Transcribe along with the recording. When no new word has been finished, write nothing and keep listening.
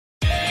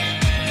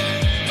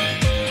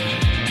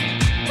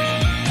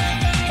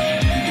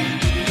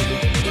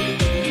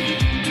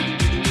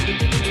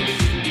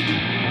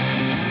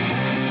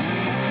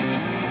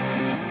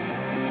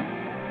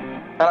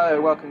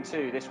welcome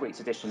to this week's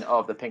edition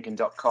of the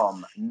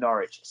PinkUn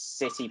Norwich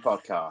City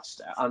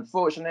Podcast.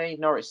 Unfortunately,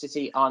 Norwich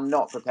City are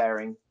not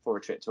preparing for a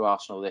trip to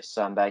Arsenal this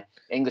Sunday.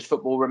 English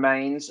football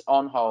remains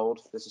on hold,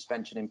 the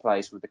suspension in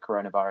place with the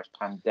coronavirus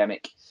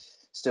pandemic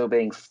still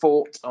being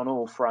fought on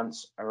all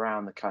fronts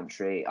around the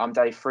country. I'm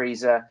Dave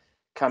Freezer,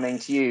 coming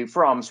to you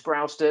from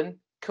Sprowston,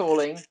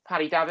 calling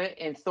Paddy Davitt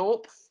in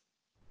Thorpe.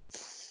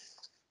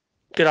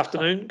 Good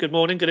afternoon, good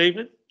morning, good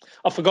evening.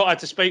 I forgot I had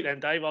to speak then,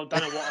 Dave. I don't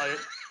know what I...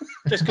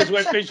 Just because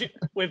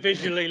we're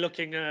visually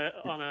looking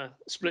on a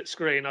split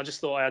screen, I just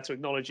thought I had to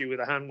acknowledge you with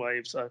a hand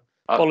wave. So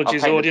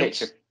apologies,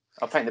 audience.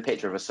 I'll paint the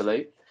picture of a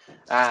salute.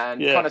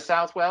 And Connor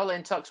Southwell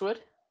in Tuxwood.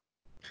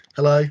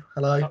 Hello.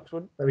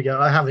 Tuxwood. There we go.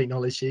 I haven't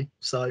acknowledged you.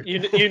 So you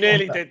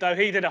nearly did, though.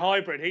 He did a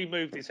hybrid. He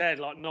moved his head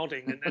like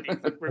nodding, and then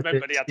he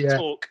remembered he had to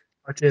talk.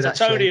 I did.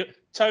 So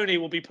Tony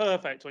will be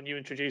perfect when you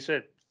introduce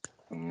him.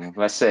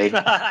 Let's see.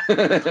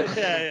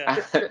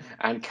 yeah.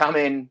 And come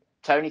in,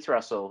 Tony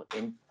Thrussell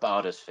in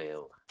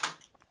Bardersfield.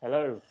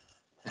 Hello.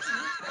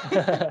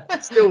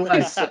 Still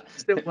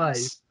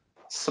wave.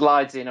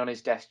 Slides in on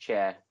his desk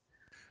chair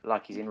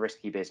like he's in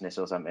risky business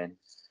or something.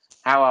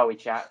 How are we,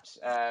 chaps?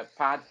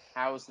 Pad,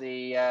 how's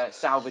the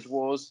salvage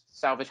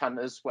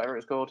hunters, whatever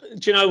it's called?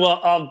 Do you know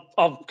what?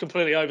 I've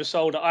completely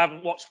oversold it. I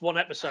haven't watched one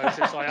episode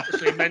since I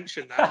actually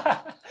mentioned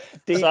that.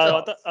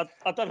 So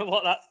I don't know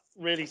what that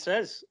really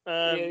says.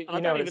 You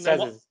know what it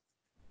says.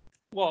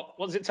 What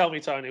does it tell me,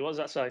 Tony? What does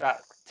that say?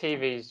 That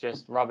TV's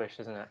just rubbish,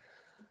 isn't it?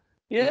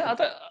 Yeah,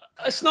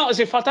 it's not as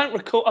if I don't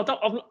recall.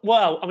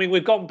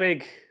 We've gone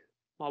big.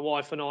 My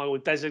wife and I were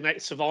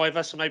Designated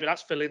Survivor, so maybe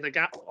that's filling the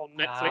gap on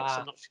Netflix.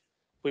 I'm not sure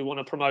if we want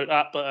to promote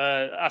that,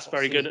 but that's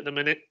very good at the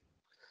minute.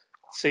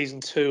 Season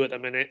 2 at the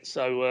minute,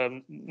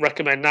 so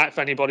recommend that if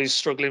anybody's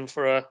struggling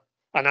for an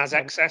as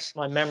excess.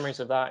 My memories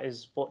of that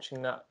is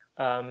watching that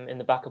in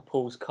the back of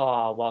Paul's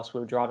car whilst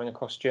we were driving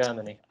across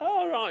Germany.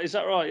 Oh right, is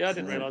that right? Yeah, I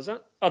didn't realise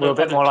that. We're a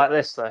bit more like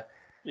this though.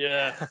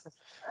 Yeah.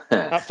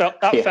 That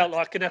felt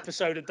like an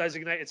episode of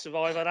Designated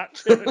Survivor,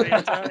 actually.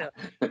 I tell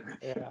you.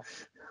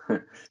 Yeah.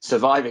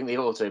 Surviving the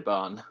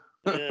Autobahn.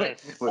 Yeah.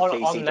 with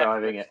PC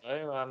driving it.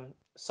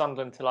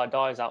 Sunderland Till I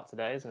Die's out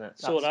today, isn't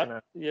it?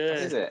 Yeah.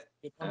 Is it?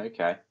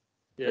 Okay.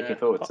 Yeah. Looking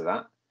forward to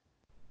that.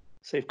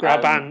 See if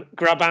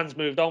Graban's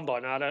moved on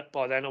by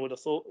then, I would have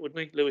thought, wouldn't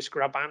he? Lewis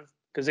Graban,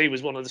 because he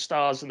was one of the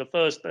stars in the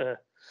first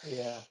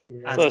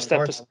first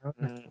episode.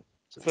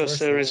 First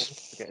series. I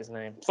forget his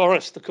name.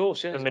 Forrest, of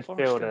course, yeah. The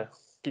midfielder.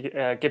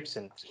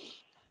 Gibson.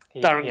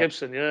 Darren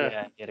Gibson,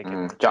 yeah. He had a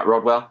good Jack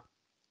Rodwell.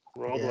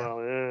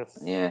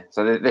 Yeah.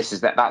 So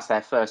that's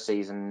their first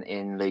season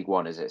in League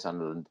One, is it,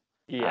 Sunderland?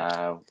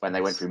 Yeah. When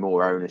they went through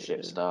more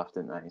ownership stuff,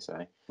 didn't they?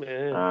 So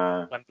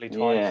Wembley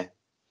twice. Yeah.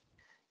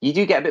 You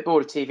do get a bit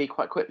bored of TV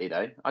quite quickly,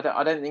 though.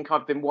 I don't think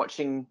I've been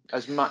watching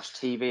as much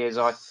TV as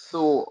I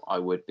thought I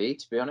would be,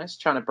 to be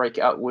honest. Trying to break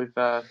it up with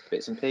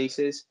bits and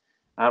pieces.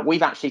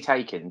 We've actually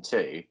taken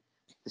too.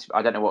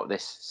 I don't know what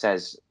this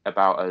says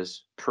about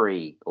us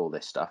pre all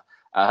this stuff,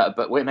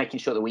 but we're making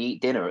sure that we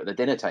eat dinner at the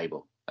dinner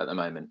table at the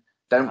moment.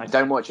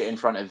 Don't watch it in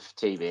front of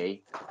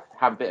TV.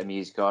 Have a bit of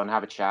music on,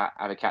 have a chat,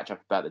 have a catch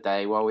up about the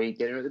day while we eat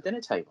dinner at the dinner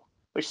table,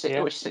 which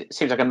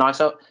seems like a nice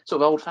sort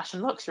of old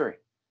fashioned luxury.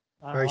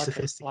 Very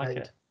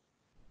sophisticated.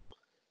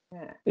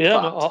 Yeah,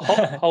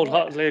 I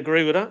wholeheartedly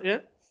agree with that. Yeah.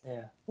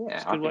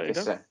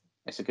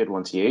 It's a good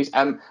one to use.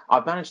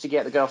 I've managed to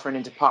get the girlfriend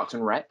into Parks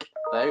and Rec,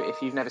 though.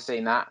 If you've never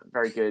seen that,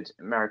 very good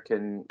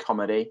American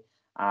comedy.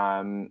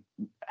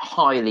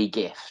 Highly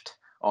gift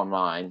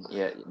online.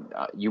 Yeah,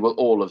 you will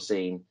all have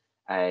seen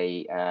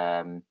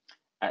at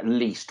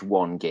least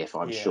one GIF,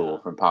 I'm sure,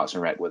 from Parks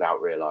and Rec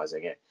without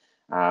realising it.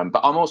 But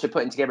I'm also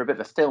putting together a bit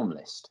of a film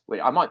list.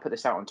 I might put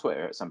this out on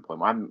Twitter at some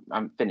point. I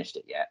haven't finished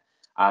it yet.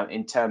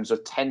 In terms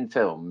of 10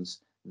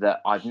 films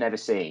that I've never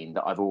seen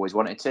that I've always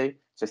wanted to.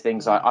 So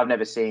things like I've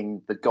never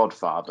seen The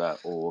Godfather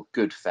or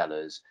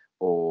Goodfellas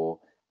or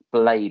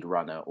Blade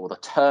Runner or The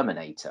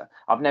Terminator.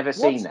 I've never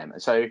seen them.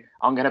 So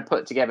I'm going to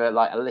put together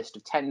like a list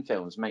of 10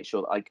 films, make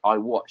sure that I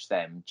watch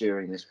them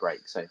during this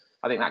break. So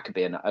I think that could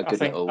be a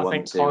good little one. I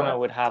think Connor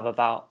would have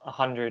about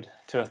 100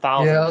 to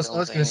 1,000. Yeah, I was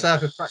going to say I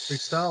could crack through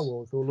Star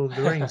Wars or Lord of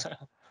the Rings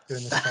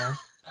during this time.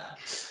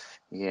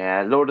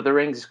 Yeah, Lord of the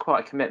Rings is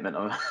quite a commitment.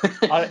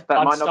 I'd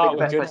start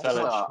with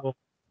Goodfellas.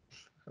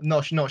 I'm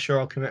not sure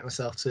I'll commit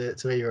myself to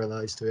either of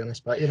those, to be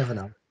honest, but you never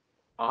know.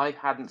 I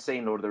hadn't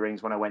seen Lord of the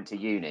Rings when I went to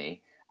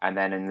uni, and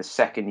then in the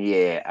second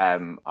year,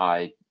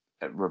 I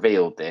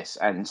revealed this,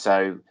 and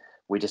so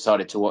we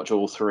decided to watch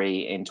all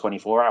 3 in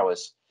 24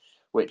 hours,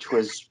 which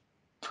was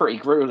pretty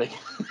grueling.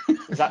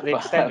 Is that the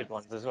extended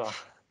ones as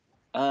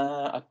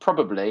well?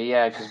 Probably,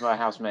 yeah, because my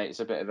housemate is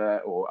a bit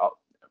of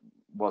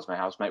was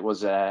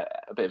a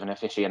bit of an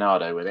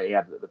aficionado with it. He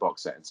had the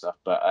box set and stuff,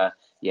 but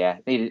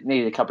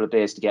needed a couple of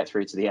beers to get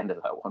through to the end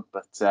of that one.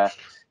 But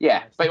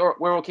but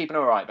we're all keeping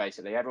all right,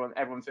 basically.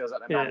 Everyone feels like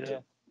they're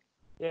managing.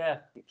 Yeah,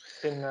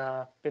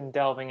 been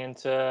delving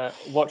into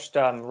watched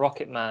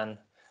Rocket Man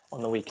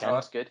on the weekend. Oh,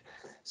 that's good.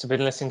 So I've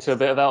been listening to a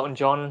bit of Elton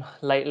John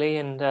lately,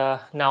 and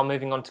now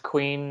moving on to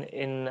Queen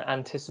in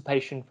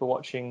anticipation for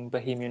watching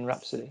Bohemian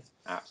Rhapsody.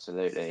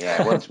 Absolutely,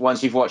 yeah.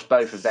 Once you've watched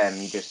both of them,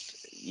 you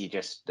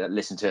just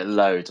listen to it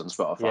loads on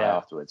Spotify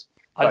afterwards.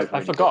 Both I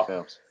really forgot good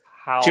films.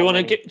 how. Do you want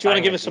to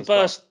many give us a bangers he's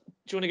got. burst?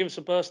 Do you want to give us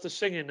a burst of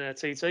singing there,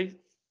 TT?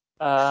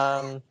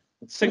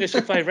 Sing Sing us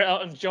your favourite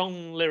Elton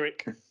John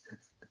lyric.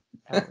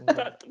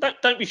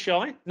 Don't be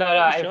shy.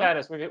 No. In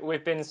fairness,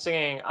 we've been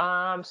singing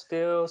 "I'm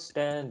Still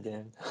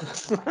Standing."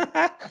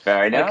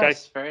 Very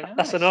nice. Okay, Very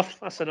nice.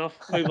 That's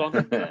enough. Move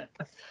on.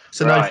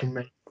 It's a no from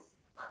me.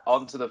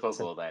 On to the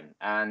football then,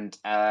 and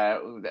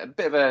a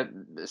bit of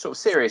a sort of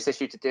serious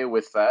issue to deal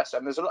with first.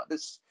 And there's a lot.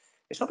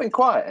 It's not been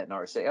quiet at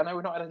Norwich City. I know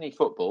we've not had any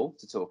football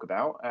to talk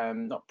about,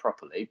 not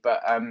properly,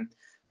 but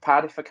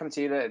Pad, if I come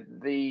to you,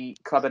 the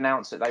club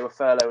announced that they were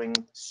furloughing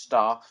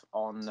staff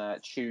on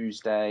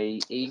Tuesday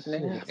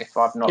evening, if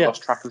I've not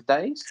lost track of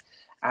days,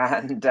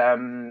 and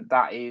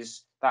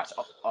that's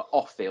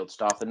off-field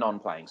staff, the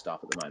non-playing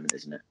staff at the moment,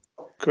 isn't it?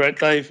 Correct,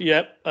 Dave.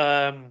 Yep.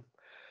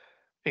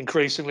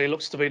 Increasingly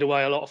looks to be the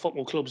way a lot of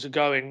football clubs are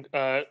going.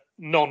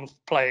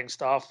 Non-playing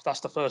staff. That's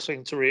the first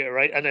thing to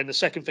reiterate, and then the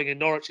second thing in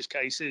Norwich's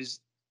case is,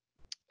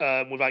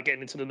 without getting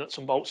into the nuts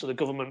and bolts of the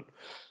government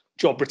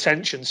job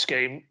retention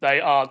scheme,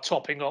 they are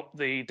topping up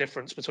the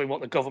difference between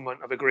what the government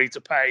have agreed to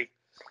pay.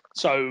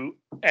 So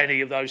any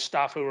of those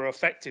staff who are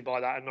affected by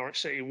that in Norwich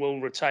City will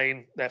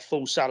retain their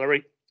full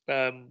salary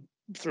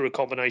through a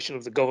combination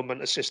of the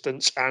government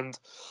assistance and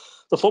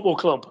the football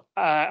club.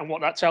 And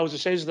what that tells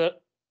us is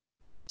that,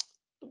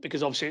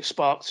 because obviously it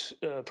sparked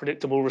a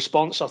predictable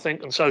response, I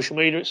think, on social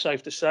media, it's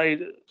safe to say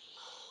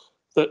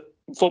that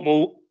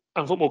football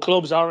and football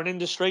clubs are an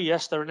industry.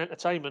 Yes, they're an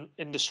entertainment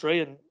industry,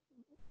 and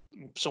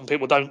some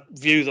people don't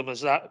view them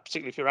as that,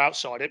 particularly if you're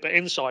outside it. But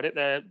inside it,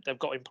 they've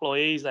got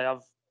employees, they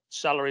have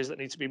salaries that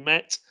need to be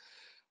met,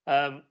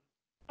 and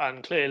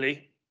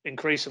clearly,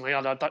 increasingly,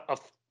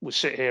 we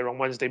sit here on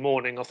Wednesday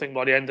morning. I think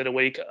by the end of the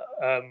week,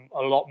 a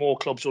lot more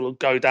clubs will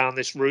go down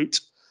this route,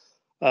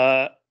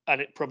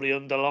 and it probably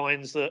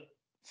underlines that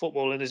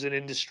footballing as an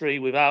industry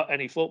without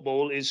any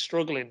football is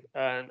struggling,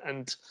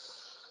 and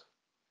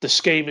the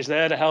scheme is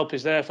there, the help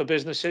is there for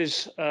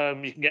businesses.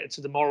 You can get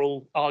into the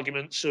moral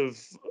arguments of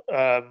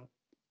a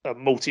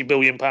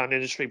multi-billion-pound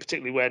industry,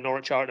 particularly where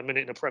Norwich are at the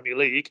minute in the Premier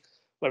League,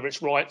 whether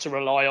it's right to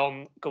rely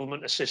on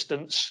government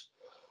assistance.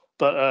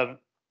 But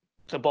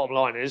the bottom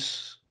line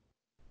is,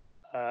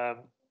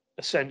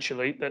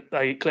 essentially, that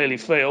they clearly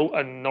feel,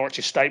 and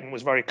Norwich's statement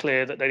was very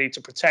clear, that they need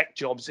to protect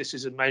jobs. This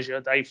is a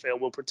measure they feel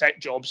will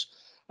protect jobs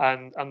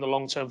and the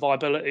long-term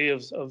viability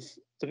of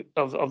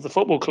the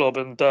football club.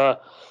 And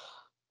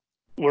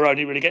we're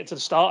only really getting to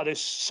the start of this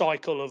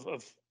cycle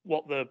of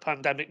what the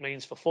pandemic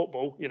means for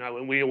football. You know,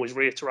 and we always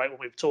reiterate when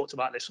we've talked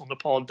about this on the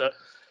pod that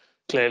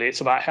clearly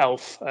it's about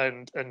health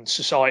and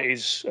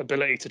society's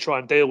ability to try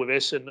and deal with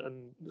this,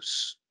 and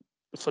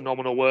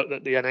phenomenal work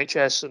that the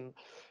NHS and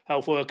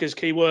health workers,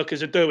 key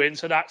workers are doing.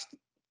 So that's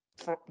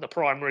the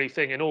primary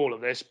thing in all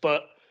of this.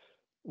 But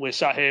we're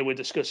sat here, we're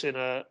discussing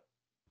a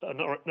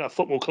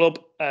football club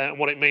and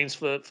what it means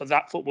for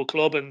that football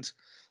club. And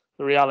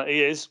the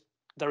reality is,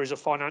 there is a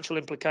financial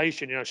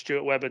implication. You know,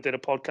 Stuart Webber did a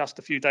podcast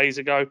a few days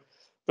ago,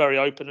 very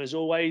open as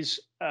always.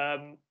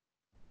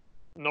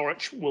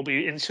 Norwich will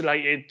be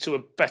insulated to a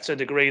better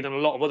degree than a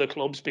lot of other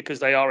clubs because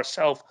they are a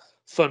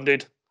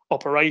self-funded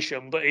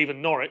operation. But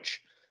even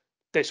Norwich,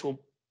 this will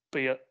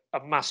be a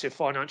massive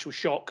financial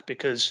shock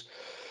because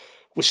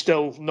we're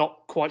still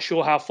not quite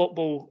sure how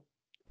football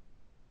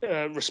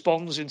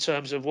responds in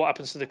terms of what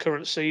happens to the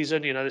current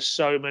season. You know, there's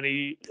so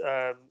many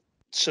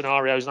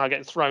scenarios now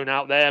getting thrown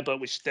out there, but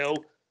we still,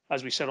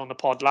 as we said on the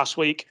pod last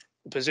week,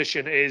 the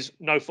position is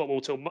no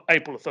football till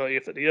April the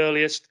 30th at the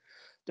earliest.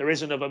 There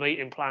is another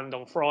meeting planned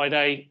on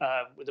Friday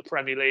with the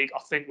Premier League. I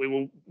think we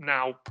will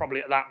now probably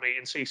at that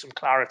meeting see some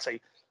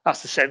clarity.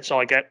 That's the sense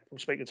I get from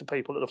speaking to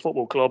people at the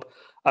football club.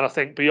 And I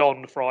think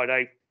beyond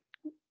Friday,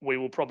 we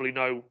will probably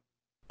know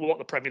what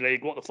the Premier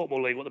League, what the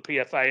Football League, what the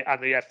PFA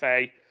and the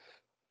FA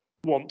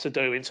want to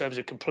do in terms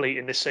of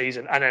completing this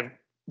season. And then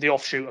the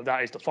offshoot of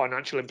that is the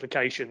financial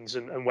implications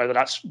and whether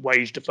that's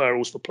wage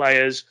deferrals for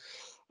players,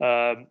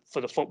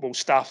 for the football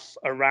staff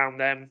around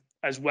them,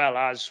 as well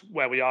as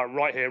where we are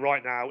right here,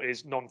 right now,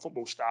 is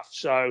non-football staff.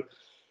 So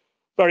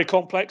very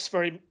complex,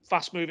 very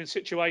fast-moving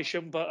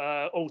situation, but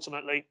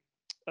ultimately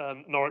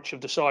Norwich have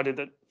decided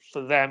that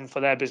for them,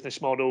 for their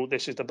business model,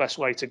 this is the best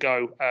way to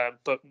go.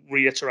 But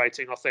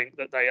reiterating, I think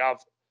that they have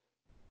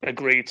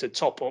agreed to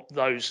top up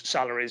those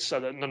salaries so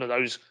that none of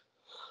those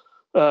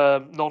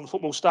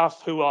non-football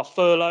staff who are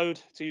furloughed,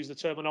 to use the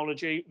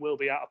terminology, will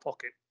be out of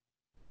pocket.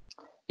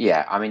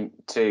 Yeah, I mean,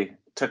 to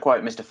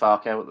quote Mr.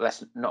 Farker,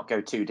 let's not go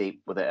too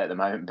deep with it at the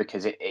moment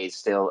because it is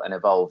still an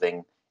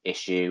evolving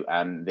issue,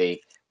 and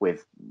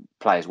with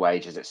players'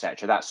 wages,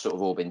 etc. That's sort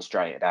of all been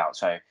straightened out.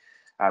 So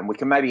we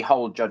can maybe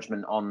hold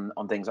judgment on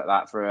things like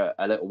that for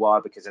a little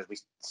while, because as we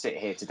sit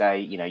here today,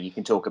 you know, you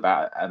can talk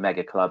about a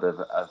mega club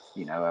of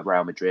you know, a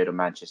Real Madrid or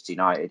Manchester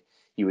United.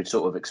 You would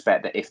sort of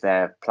expect that if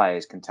their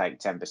players can take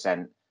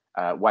 10%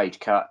 wage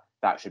cut,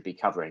 that should be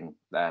covering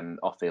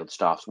off-field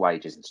staff's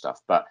wages and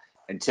stuff. But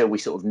until we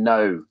sort of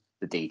know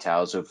the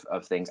details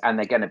of things, and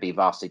they're going to be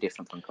vastly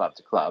different from club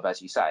to club,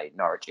 as you say,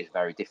 Norwich is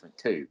very different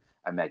to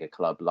a mega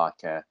club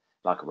like a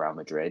Real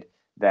Madrid,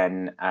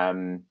 then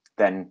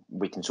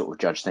we can sort of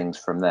judge things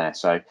from there.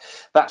 So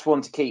that's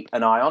one to keep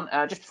an eye on.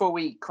 Just before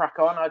we crack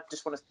on, I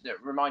just want to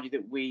remind you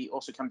that we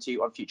also come to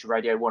you on Future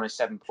Radio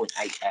 107.8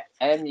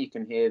 FM. You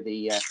can hear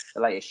the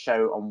latest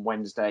show on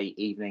Wednesday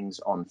evenings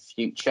on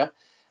Future.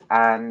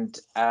 And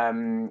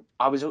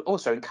I was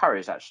also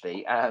encouraged,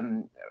 actually. I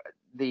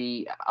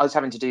was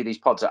having to do these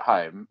pods at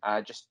home,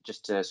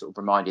 just to sort of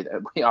remind you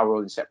that we are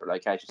all in separate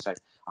locations. So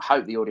I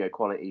hope the audio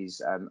quality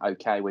is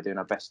okay. We're doing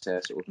our best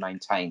to sort of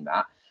maintain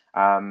that.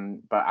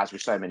 But as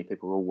with so many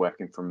people, we're all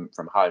working from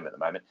home at the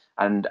moment.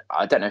 And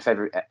I don't know if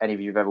any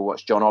of you have ever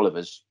watched John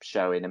Oliver's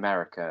show in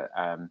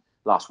America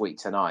last week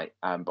tonight.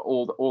 But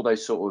all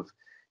those sort of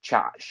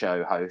chat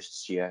show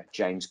hosts, your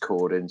James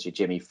Cordens, your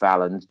Jimmy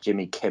Fallon,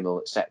 Jimmy Kimmel,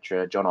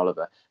 etc., John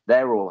Oliver,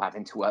 they're all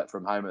having to work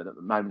from home at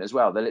the moment as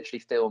well. They're literally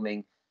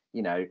filming,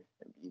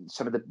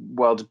 some of the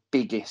world's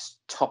biggest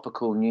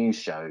topical news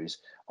shows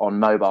on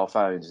mobile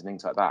phones and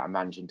things like that, and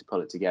managing to pull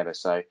it together.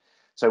 So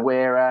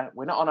we're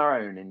not on our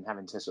own in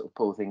having to sort of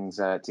pull things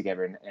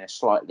together in a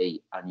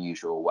slightly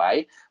unusual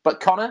way.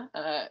 But Connor,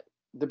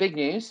 the big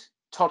news: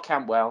 Todd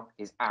Cantwell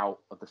is out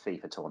of the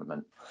FIFA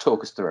tournament.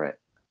 Talk us through it.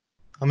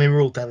 I mean,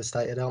 we're all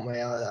devastated, aren't we?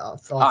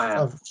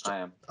 I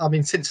am. I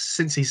mean,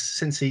 since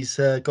he's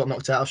got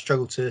knocked out, I've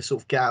struggled to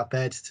sort of get out of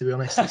bed. To be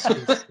honest,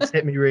 it's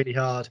hit me really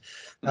hard.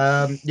 He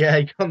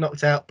got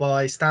knocked out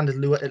by Standard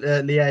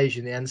Liège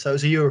in the end, so it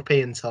was a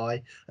European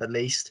tie at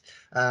least.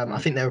 I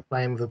think they were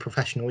playing with a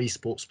professional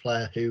esports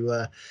player who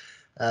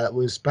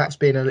was perhaps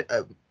being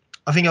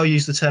I think I'll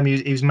use the term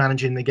he was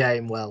managing the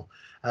game well.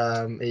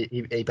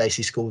 He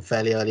basically scored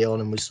fairly early on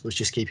and was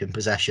just keeping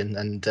possession.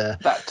 And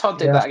Todd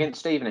did that against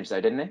Stevenage, though,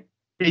 didn't he?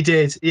 He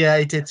did, yeah,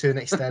 he did to an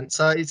extent.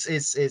 So it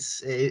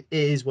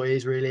is what it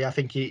is, really. I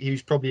think he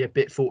was probably a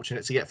bit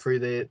fortunate to get through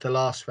the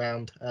last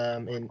round,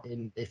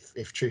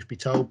 if truth be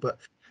told. But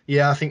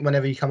yeah, I think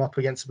whenever you come up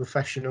against a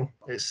professional,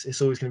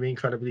 it's always going to be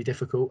incredibly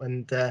difficult.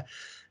 And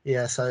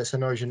so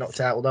Norwich are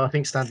knocked out. Although I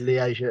think Standard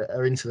Liège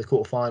are into the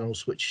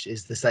quarterfinals, which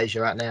is the stage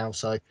they're at now.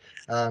 So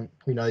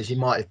who knows? He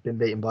might have been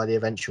beaten by the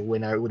eventual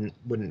winner. It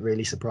wouldn't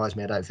really surprise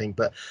me, I don't think.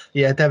 But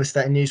yeah,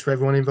 devastating news for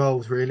everyone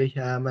involved, really,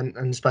 and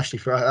especially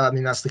for. I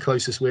mean, that's the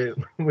closest we're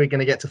going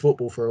to get to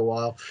football for a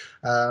while,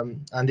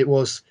 and it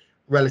was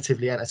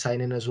relatively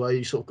entertaining as well.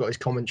 You sort of got his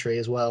commentary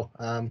as well,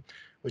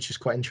 which was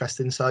quite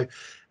interesting. So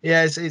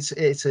yeah, it's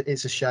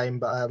a shame,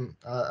 but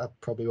I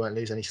probably won't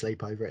lose any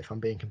sleep over it if I'm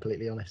being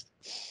completely honest.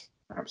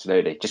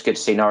 Absolutely. Just good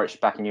to see Norwich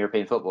back in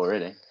European football,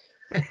 really.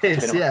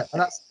 Yeah,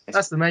 and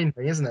that's the main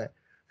thing, isn't it?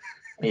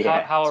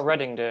 Yeah. How are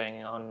Reading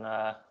doing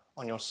on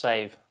your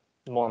save?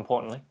 More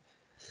importantly,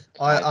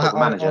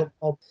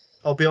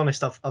 I'll be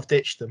honest. I've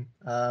ditched them.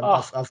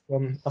 I've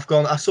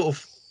gone. I sort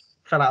of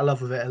fell out of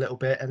love with it a little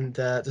bit and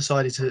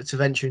decided to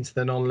venture into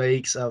the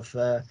non-leagues. I've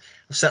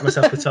set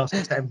myself the task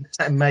of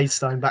setting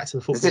Maidstone back to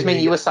the football. Does this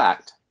mean you were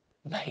sacked?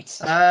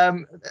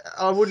 I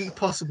wouldn't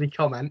possibly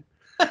comment.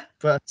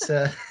 But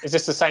is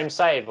this the same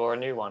save or a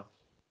new one?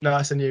 No,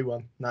 it's a new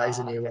one. No, it's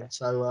a new one.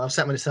 So I've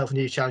set myself a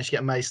new challenge to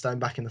get Maidstone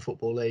back in the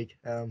Football League.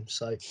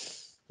 So we'll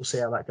see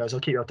how that goes.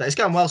 I'll keep you updated. It's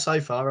going well so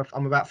far.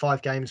 I'm about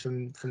 5 games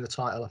from the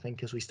title, I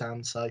think, as we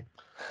stand. So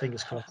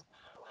fingers crossed.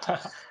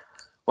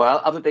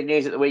 Well, other big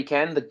news at the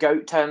weekend: the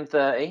GOAT turned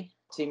 30.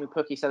 Teemu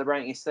Pukki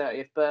celebrating his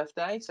 30th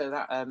birthday. So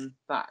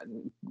that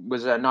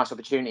was a nice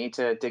opportunity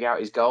to dig out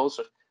his goals.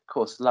 Of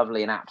course,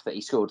 lovely and apt that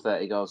he scored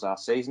 30 goals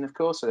last season, of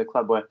course. So the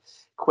club were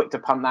quick to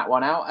punt that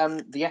one out.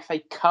 The FA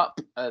Cup,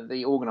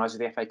 the organisers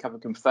of the FA Cup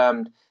have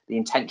confirmed the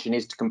intention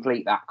is to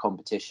complete that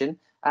competition.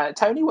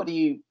 Tony, what do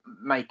you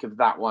make of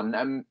that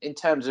one? In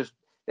terms of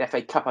the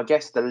FA Cup, I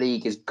guess the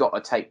league has got to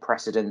take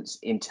precedence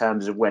in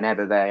terms of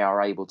whenever they are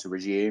able to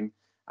resume.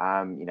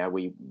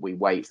 We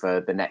wait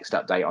for the next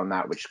update on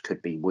that, which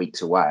could be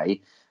weeks away.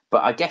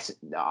 But I guess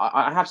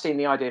I have seen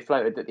the idea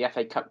floated that the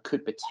FA Cup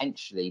could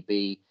potentially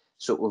be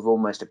sort of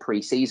almost a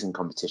pre-season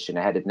competition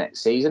ahead of next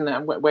season.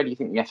 And where do you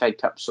think the FA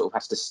Cup sort of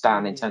has to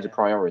stand in terms of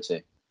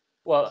priority?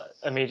 Well,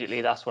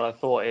 immediately that's what I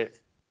thought.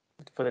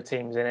 For the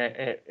teams in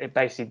it, it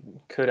basically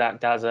could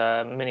act as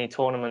a mini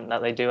tournament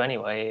that they do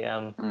anyway,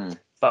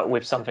 but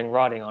with something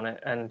riding on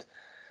it. And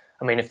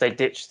I mean, if they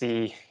ditch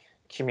the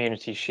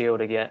Community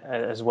Shield again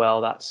as well,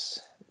 that's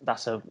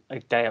a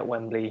day at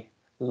Wembley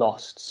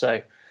lost.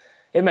 So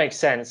it makes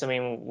sense. I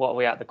mean, what are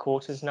we at the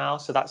quarters now?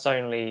 So that's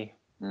only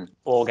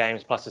 4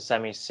 games plus the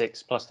semis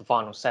 6 plus the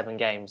final 7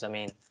 games. I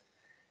mean,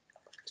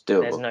 it's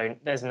doable.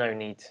 There's no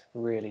need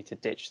really to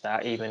ditch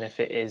that, even if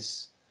it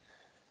is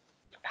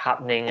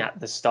happening at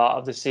the start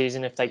of the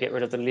season. If they get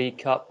rid of the League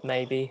Cup,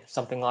 maybe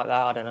something like that.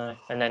 I don't know.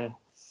 And then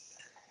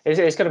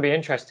it's going to be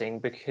interesting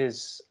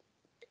because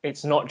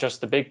it's not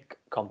just the big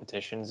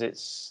competitions.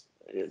 It's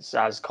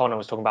as Connor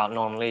was talking about,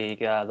 non-league,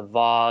 the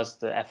Vars,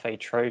 the FA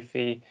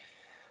Trophy,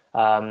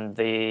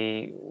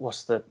 the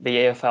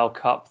EFL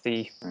Cup,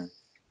 the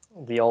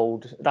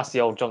That's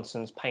the old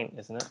Johnson's Paint,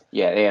 isn't it?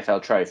 Yeah, the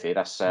AFL trophy.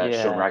 That's Yeah.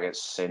 Sean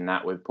Raggett's in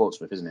that with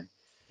Portsmouth, isn't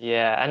he?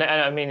 Yeah, and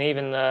I mean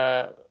even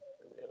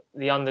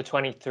the under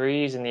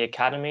 23s in the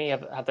academy,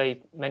 have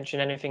they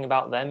mentioned anything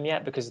about them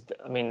yet? Because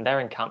I mean they're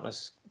in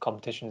countless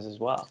competitions as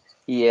well.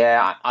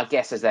 Yeah, I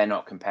guess as they're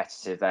not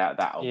competitive,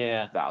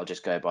 Yeah. that'll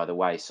just go by the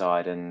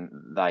wayside, and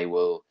they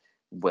will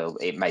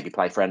maybe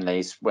play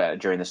friendlies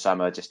during the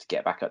summer just to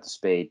get back up to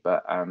speed.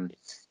 But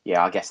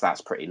yeah, I guess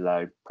that's pretty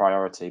low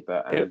priority.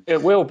 But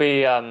it will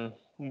be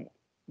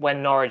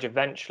when Norwich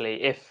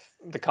eventually, if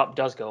the cup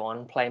does go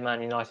on, play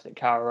Man United at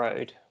Carrow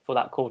Road for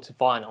that quarter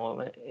final.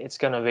 It's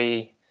going to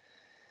be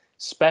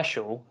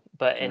special,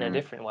 but in a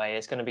different way.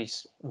 It's going to be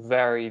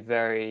very,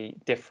 very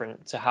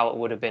different to how it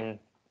would have been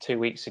 2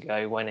 weeks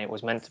ago when it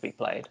was meant to be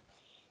played.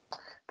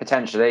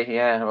 Potentially,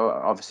 yeah.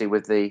 Obviously,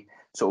 with the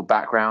sort of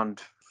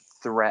background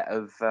threat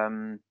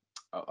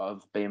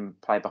of being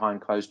played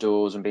behind closed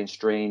doors and being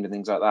streamed and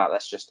things like that.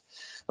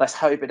 Let's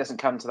hope it doesn't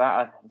come to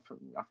that.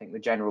 I think the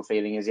general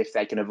feeling is if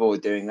they can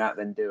avoid doing that,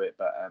 then do it.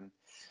 But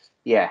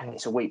yeah,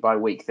 it's a week by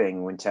week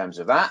thing in terms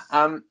of that.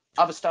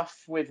 Other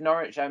stuff with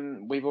Norwich,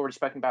 we've already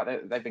spoken about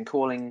that. They've been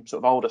calling sort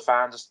of older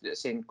fans. I've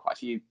seen quite a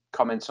few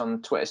comments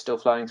on Twitter still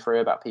flowing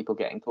through about people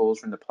getting calls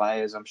from the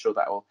players. I'm sure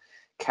that will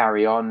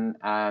carry on.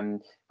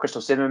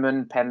 Crystal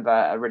Zimmerman penned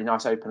a really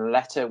nice open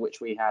letter, which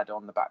we had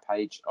on the back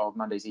page of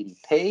Monday's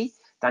EDP.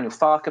 Daniel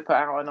Farker put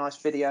out a nice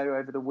video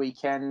over the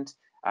weekend.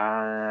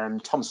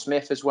 Tom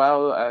Smith as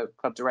well,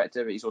 club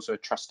director. He's also a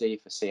trustee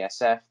for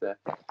CSF,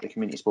 the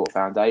Community Sport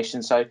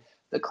Foundation. So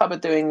the club are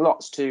doing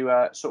lots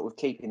to sort of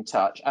keep in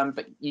touch.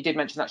 But you did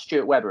mention that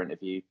Stuart Webber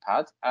interview,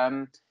 Pad.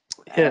 And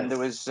there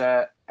was,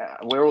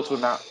 we're all talking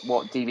about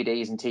what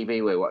DVDs and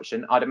TV we're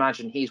watching. I'd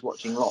imagine he's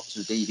watching lots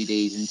of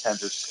DVDs in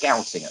terms of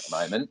scouting at the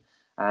moment.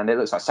 And it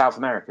looks like South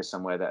America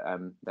somewhere that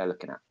they're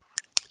looking at.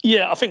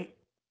 Yeah, I think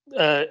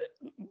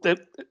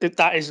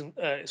that isn't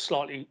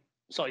slightly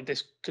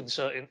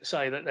disconcerting to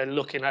say that they're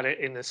looking at it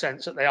in the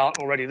sense that they aren't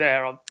already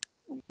there. I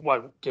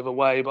won't give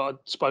away, but I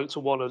spoke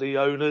to one of the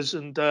owners,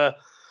 and at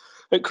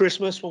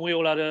Christmas when we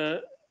all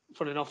had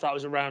funny enough, that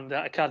was around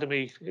that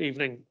academy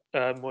evening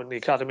when the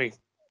academy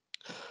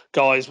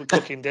guys were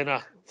cooking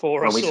dinner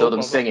for us. When we saw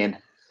them singing.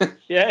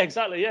 Yeah,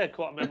 exactly. Yeah,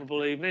 quite a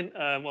memorable evening.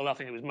 Well, I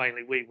think it was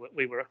mainly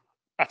we were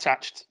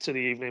attached to the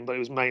evening, but it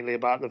was mainly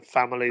about the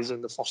families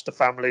and the foster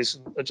families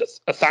and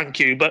just a thank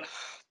you. But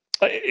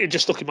it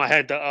just stuck in my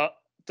head that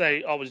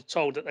I was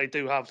told that they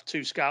do have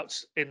 2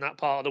 scouts in that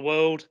part of the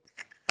world,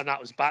 and that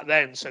was back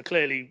then. So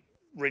clearly,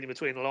 reading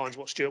between the lines,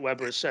 what Stuart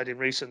Webber has said in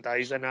recent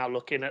days, they're now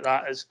looking at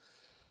that as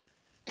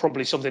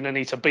probably something they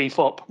need to beef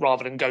up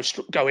rather than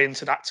go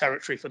into that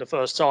territory for the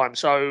first time.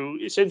 So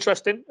it's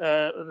interesting,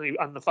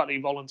 and the fact that he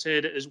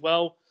volunteered it as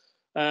well.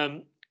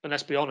 And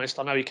let's be honest,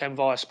 I know he came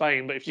via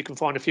Spain, but if you can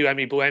find a few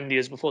Emi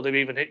Buendias before they've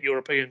even hit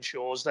European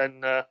shores,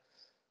 then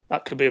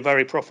that could be a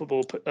very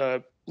profitable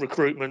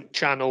recruitment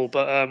channel.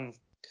 But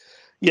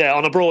yeah,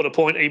 on a broader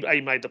point,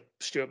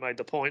 Stuart made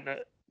the point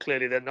that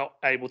clearly they're not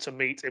able to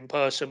meet in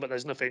person, but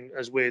there's nothing,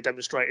 as we're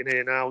demonstrating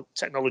here now,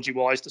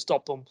 technology-wise, to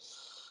stop them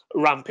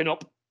ramping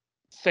up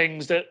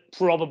things that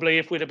probably,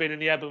 if we'd have been in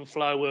the ebb and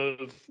flow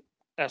of,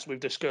 as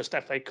we've discussed,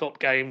 FA Cup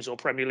games or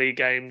Premier League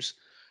games,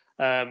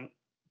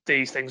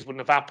 these things wouldn't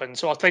have happened.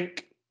 So I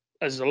think,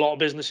 as a lot of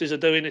businesses are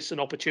doing, it's an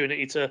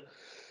opportunity to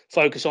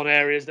focus on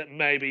areas that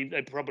maybe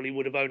they probably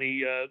would have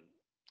only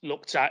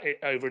looked at it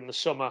over in the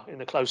summer in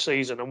the close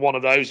season. And one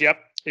of those,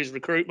 is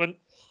recruitment.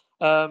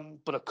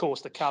 But of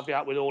course, the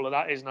caveat with all of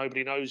that is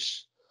nobody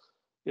knows.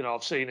 You know,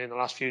 I've seen in the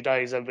last few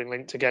days they've been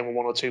linked again with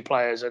 1 or 2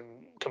 players and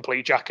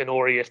complete Jack and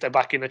Ori if they're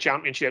back in the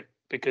Championship,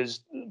 because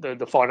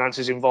the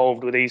finances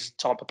involved with these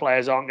type of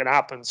players aren't going to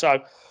happen.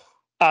 So,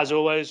 as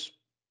always,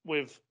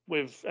 with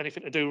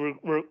anything to do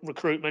with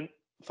recruitment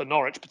for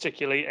Norwich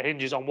particularly, it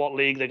hinges on what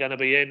league they're going to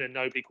be in, and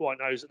nobody quite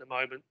knows at the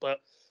moment. But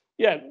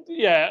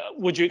yeah,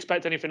 would you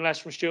expect anything less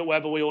from Stuart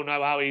Webber? We all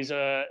know how he's,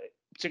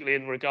 particularly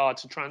in regard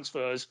to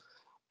transfers,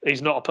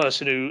 he's not a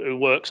person who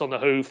works on the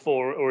hoof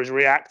or is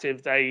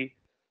reactive. They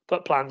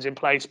put plans in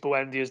place.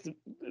 Buendia is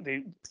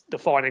the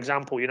fine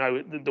example. You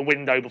know, the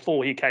window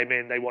before he came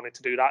in, they wanted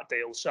to do that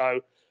deal.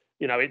 So,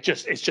 you know, it's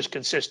just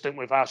consistent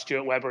with how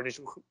Stuart Webber and his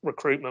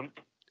recruitment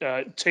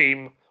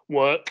team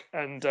work,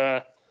 and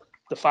the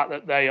fact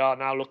that they are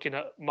now looking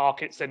at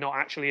markets they're not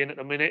actually in at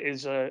the minute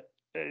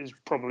is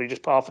probably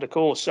just par for the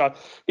course. So,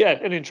 yeah,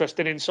 an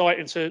interesting insight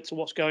into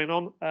what's going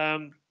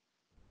on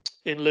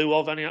in lieu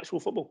of any actual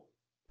football.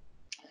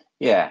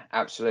 Yeah,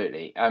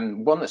 absolutely.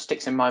 One that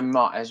sticks in my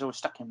mind, has always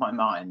stuck in my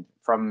mind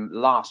from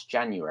last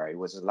January,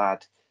 was a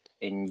lad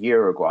in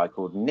Uruguay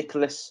called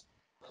Nicolas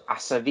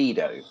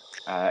Acevedo,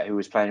 who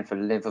was playing for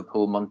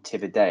Liverpool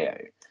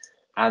Montevideo.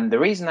 And the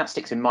reason that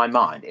sticks in my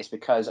mind is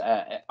because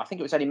I think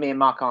it was only me and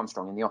Mark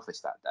Armstrong in the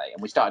office that day,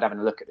 and we started having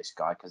a look at this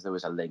guy because there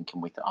was a link,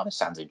 and we thought, this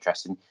sounds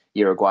interesting.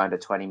 Uruguay under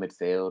 20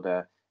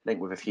 midfield,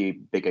 linked with a few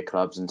bigger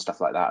clubs and stuff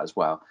like that as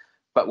well.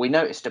 But we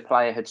noticed a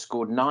player had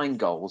scored 9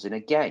 goals in a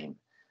game.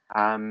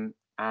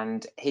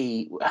 And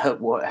he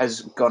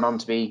has gone on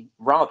to be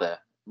rather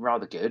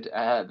rather good.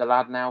 The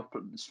lad now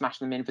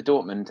smashing them in for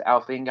Dortmund,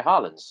 Alfie Inge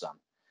Haaland's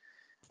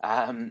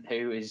son,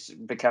 who is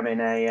becoming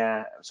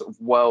a sort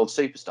of world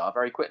superstar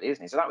very quickly,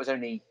 isn't he? So that was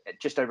only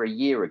just over a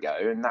year ago,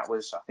 and that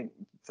was, I think,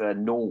 for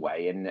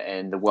Norway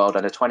in the World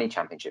Under-20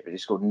 Championship. He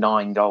scored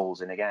 9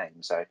 goals in a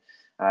game. So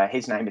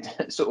his name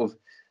is sort of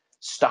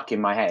stuck in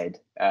my head,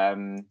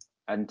 and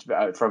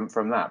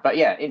from that. But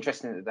yeah,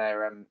 interesting that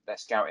they're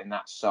scouting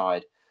that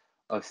side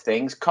of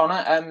things.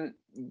 Connor,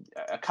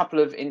 a couple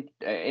of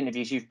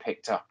interviews you've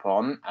picked up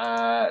on.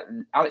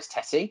 Alex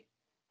Teti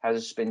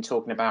has been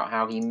talking about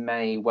how he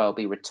may well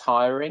be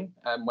retiring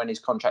when his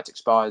contract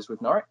expires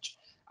with Norwich.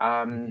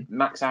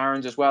 Max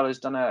Aarons as well has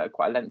done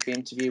quite a lengthy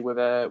interview with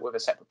a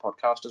separate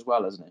podcast as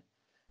well, hasn't he?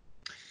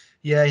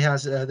 Yeah, he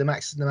has. The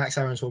Max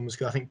Aarons one was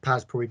good. I think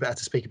Paz probably better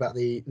to speak about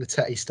the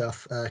Teti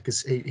stuff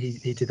because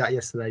he did that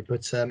yesterday.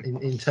 But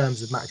in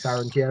terms of Max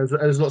Aarons, yeah,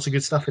 there's lots of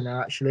good stuff in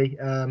there actually.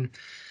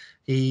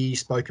 He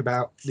spoke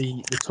about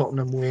the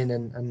Tottenham win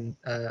and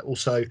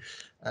also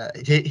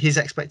his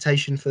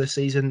expectation for the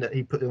season that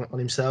he put on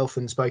himself,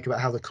 and spoke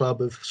about how the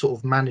club have sort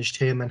of managed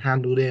him and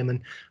handled him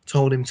and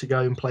told him to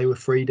go and play with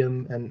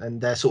freedom,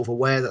 and they're sort of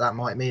aware that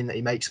might mean that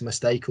he makes a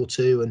mistake or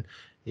two. And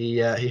he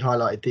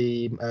highlighted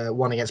the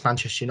one against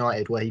Manchester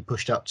United where he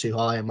pushed up too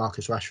high and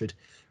Marcus Rashford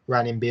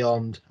ran in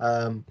beyond.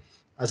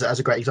 As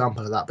a great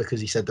example of that, because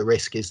he said the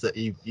risk is that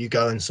you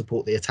go and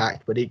support the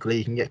attack, but equally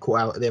you can get caught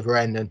out at the other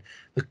end. And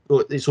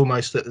it's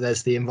almost that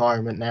there's the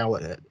environment now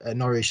at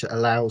Norwich that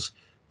allows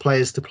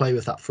players to play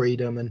with that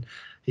freedom. And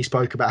he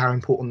spoke about how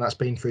important that's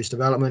been for his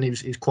development.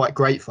 He was quite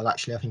grateful,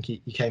 actually. I think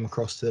he came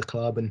across to the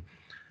club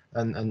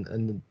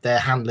and their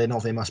handling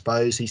of him, I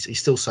suppose. He's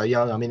still so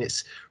young. I mean,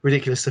 it's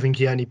ridiculous to think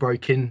he only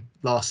broke in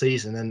last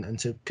season, and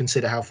to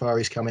consider how far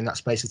he's come in that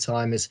space of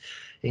time is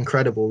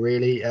incredible,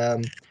 really.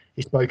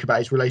 He spoke about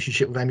his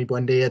relationship with Emi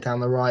Buendia down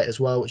the right as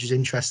well, which is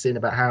interesting,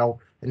 about how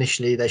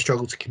initially they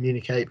struggled to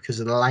communicate because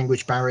of the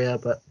language barrier,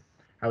 but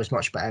how it's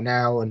much better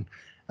now. And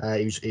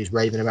he was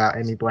raving about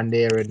Emi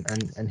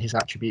Buendia and his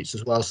attributes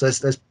as well. So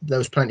there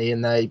was plenty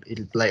in there.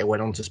 He later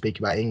went on to speak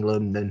about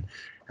England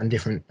and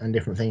different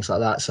things like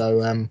that.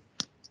 So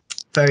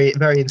very,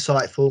 very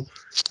insightful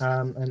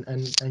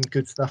and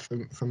good stuff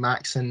from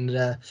Max.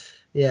 And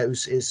yeah,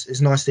 it's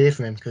nice to hear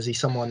from him, because he's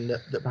someone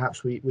that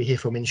perhaps we hear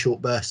from in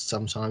short bursts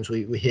sometimes.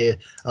 We hear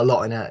a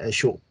lot in a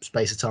short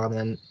space of time and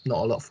then not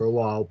a lot for a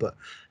while. But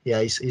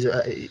yeah,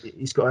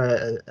 he's got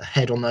a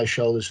head on those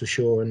shoulders for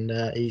sure, and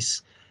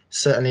he's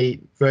certainly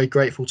very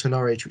grateful to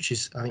Norwich, which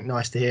is, I think,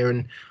 nice to hear,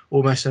 and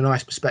almost a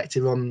nice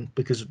perspective on,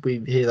 because we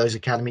hear those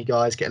academy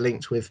guys get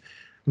linked with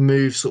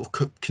moves sort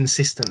of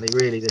consistently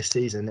really this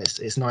season.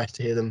 It's nice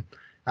to hear them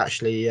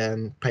actually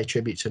pay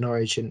tribute to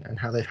Norwich and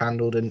how they've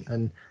handled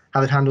and how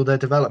they've handled their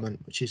development,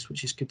 which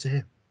is good to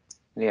hear.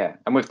 Yeah,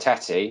 and with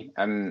Teti,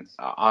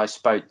 I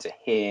spoke to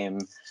him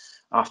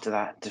after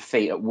that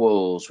defeat at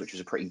Wolves, which was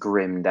a pretty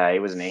grim day,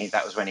 wasn't he?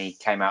 That was when he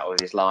came out with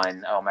his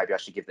line, "Oh, maybe I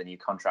should give the new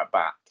contract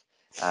back,"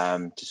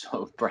 to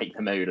sort of break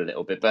the mood a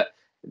little bit. But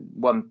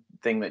one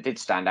thing that did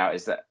stand out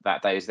is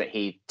that day is that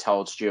he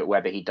told Stuart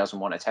Webber he doesn't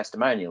want a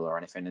testimonial or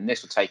anything, and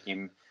this will take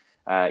him,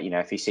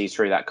 if he sees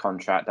through that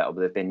contract, that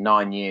will have been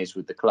 9 years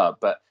with the club.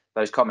 But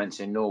those comments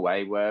in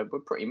Norway were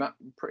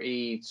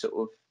pretty sort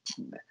of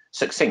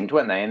succinct,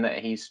 weren't they? In that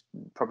he's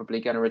probably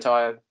going to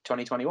retire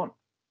 2021.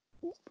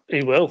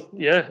 He will,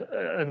 yeah,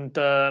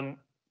 and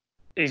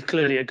he's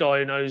clearly a guy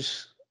who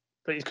knows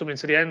that he's coming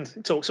to the end.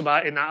 He talks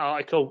about in that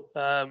article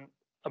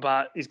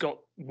about he's got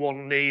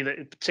one knee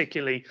that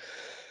particularly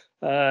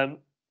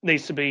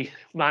needs to be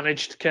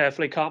managed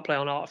carefully. Can't play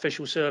on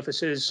artificial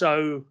surfaces,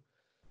 so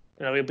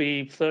he'll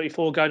be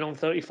 34, going on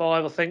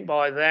 35, I think,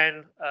 by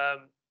then.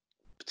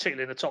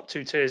 Particularly in the top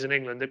 2 tiers in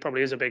England, it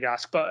probably is a big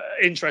ask. But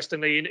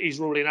interestingly, he's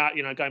ruling out,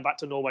 going back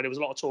to Norway. There was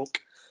a lot of talk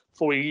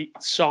before he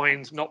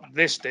signed, not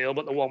this deal,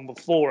 but the one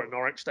before at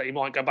Norwich, that he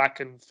might go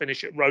back and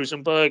finish at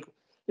Rosenborg,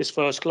 his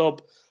first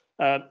club.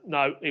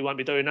 No, he won't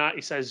be doing that.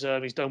 He says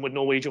he's done with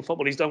Norwegian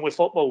football. He's done with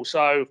football.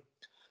 So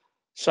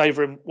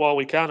savour him while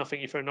we can. I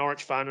think if you're a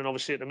Norwich fan, and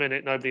obviously at the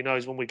minute, nobody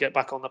knows when we get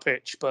back on the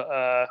pitch.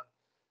 But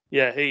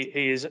yeah, he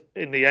is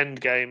in the end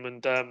game,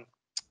 and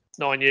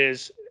 9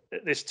 years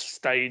at this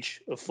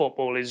stage of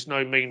football is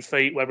no mean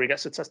feat. Whether he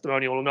gets a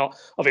testimonial or not,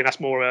 I think that's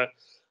more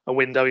a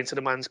window into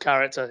the man's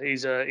character.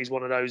 He's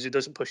one of those who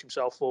doesn't push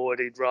himself forward.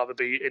 He'd rather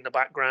be in the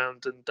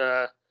background.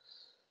 And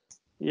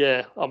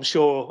yeah, I'm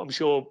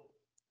sure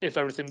if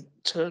everything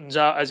turns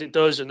out as it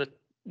does, and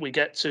we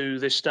get to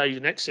this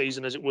stage next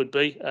season as it would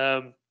be,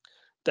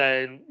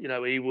 then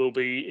he will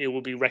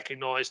be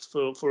recognised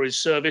for his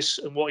service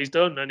and what he's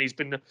done, and he's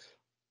been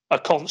a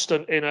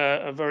constant in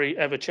a very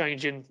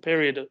ever-changing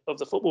period of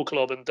the football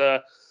club. And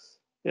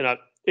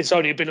it's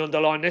only been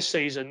underlined this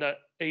season that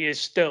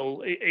it's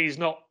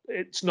not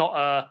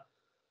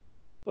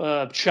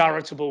a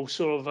charitable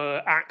sort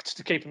of act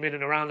to keep him in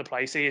and around the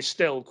place. He is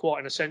still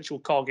quite an essential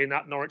cog in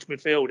that Norwich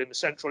midfield in the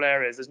central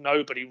areas. There's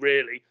nobody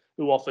really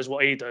who offers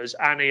what he does,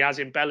 and he has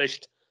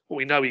embellished what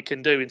we know he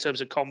can do in terms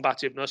of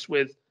combativeness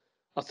with,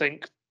 I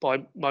think,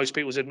 by most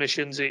people's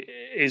admissions,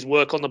 his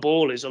work on the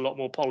ball is a lot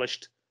more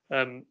polished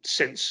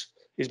since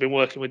he's been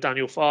working with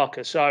Daniel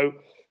Farke. So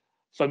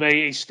for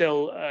me, he's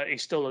still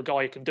a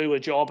guy who can do a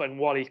job, and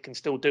while he can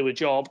still do a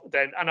job,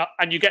 then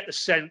and you get the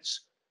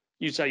sense,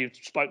 you say you've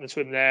spoken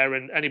to him there,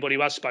 and anybody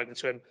who has spoken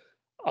to him,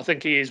 I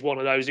think he is one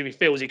of those. If he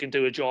feels he can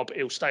do a job,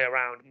 he'll stay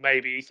around.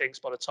 Maybe he thinks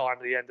by the time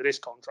of the end of this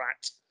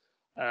contract,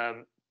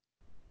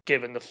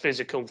 given the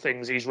physical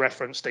things he's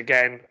referenced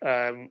again,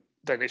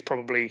 then it's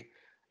probably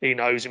he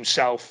knows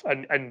himself,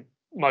 and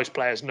most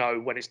players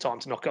know when it's time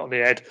to knock it on the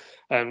head.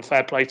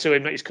 Fair play to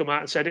him that he's come out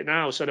and said it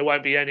now, so there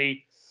won't be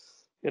any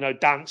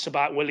dance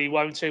about will he,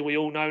 won't he. We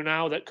all know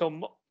now that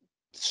come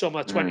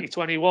summer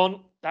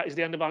 2021, that is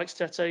the end of Alex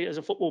Tettey as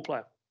a football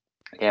player.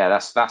 Yeah,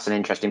 that's an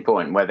interesting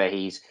point, whether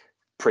he's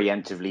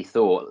preemptively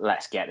thought,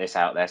 let's get this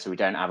out there so we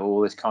don't have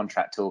all this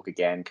contract talk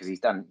again, because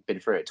he's been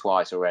through it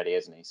twice already,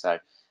 hasn't he? So,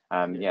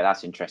 yeah,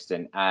 that's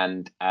interesting.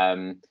 And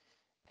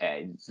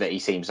that he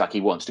seems like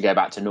he wants to go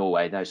back to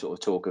Norway. No sort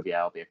of talk of,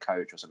 I'll be a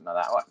coach or something like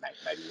that. Well,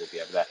 maybe we'll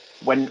be over there.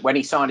 When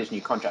he signed his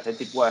new contract, I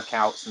did work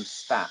out some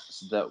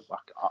stats that,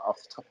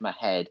 off the top of my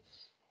head,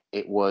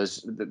 it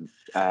was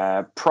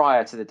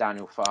prior to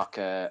Daniel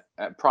Farke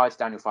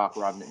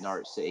arriving at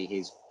Norwich City,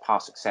 his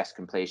pass success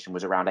completion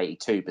was around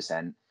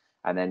 82%,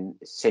 and then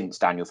since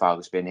Daniel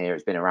Farke's been here,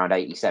 it's been around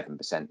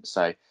 87%.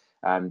 So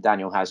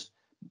Daniel has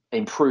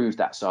improved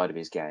that side of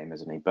his game,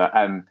 hasn't he? But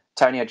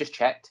Tony, I just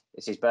checked.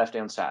 It's his birthday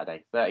on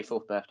Saturday,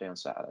 34th birthday on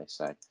Saturday.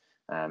 So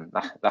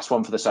that's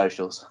one for the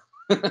socials.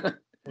 Talking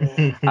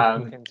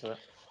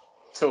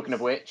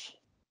of which,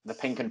 the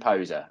PinkUn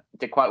Poser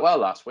did quite well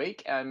last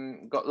week.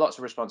 Got lots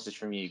of responses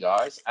from you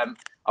guys.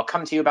 I'll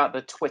come to you about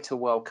the Twitter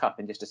World Cup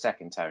in just a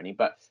second, Tony.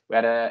 But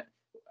we've had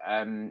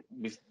a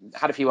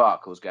few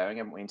articles going,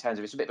 haven't we? In terms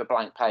of, it's a bit of a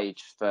blank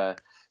page for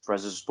us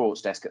as a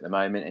sports desk at the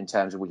moment. In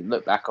terms of, we can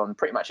look back on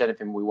pretty much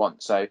anything we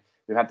want. So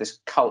we've had this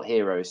Cult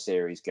Heroes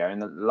series going.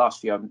 The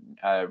last few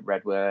I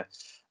read were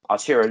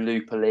Arturo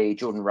Lupoli,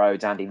 Jordan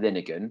Rhodes, Andy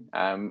Linnigan.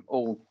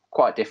 All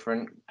quite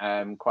different,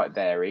 quite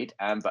varied,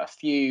 but a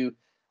few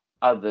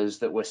others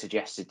that were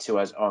suggested to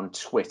us on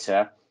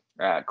Twitter.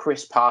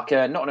 Chris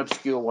Parker, not an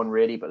obscure one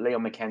really, but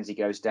Leon McKenzie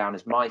goes down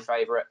as my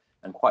favourite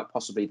and quite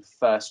possibly the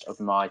first of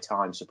my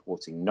time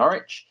supporting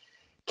Norwich.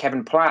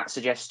 Kevin Platt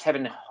suggests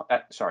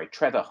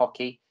Trevor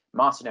Hockey,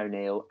 Martin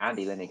O'Neill,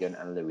 Andy Linnigan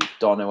and Louis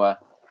Donowa.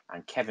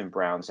 And Kevin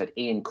Brown said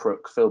Ian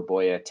Crook, Phil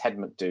Boyer, Ted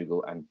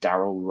McDougall and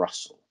Darryl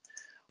Russell,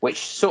 which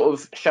sort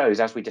of shows,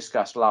 as we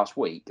discussed last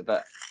week,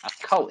 that a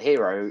cult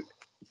hero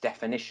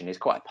definition is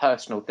quite a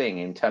personal thing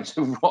in terms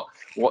of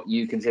what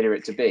you consider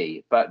it to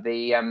be. But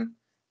the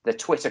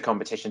Twitter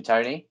competition,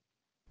 Tony,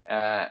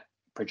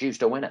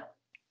 produced a winner.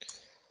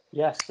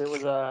 Yes, it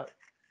was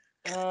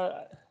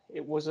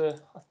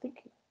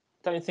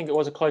don't think it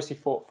was a closely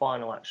fought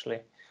final actually.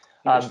 It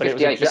was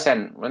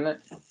 58%, wasn't it?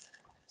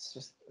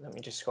 Let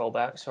me just scroll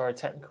back. Sorry,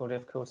 technical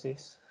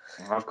difficulties.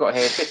 I've got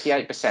here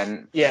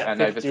 58%. Yeah,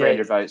 and over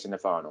 300 votes in the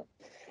final.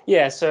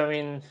 Yeah, so I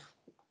mean,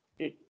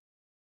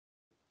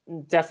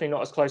 definitely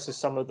not as close as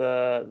some of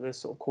the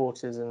sort of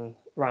quarters and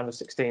round of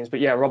 16s.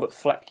 But yeah, Robert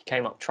Fleck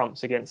came up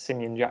trumps against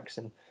Simeon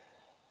Jackson.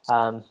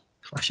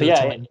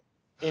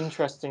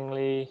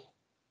 Interestingly,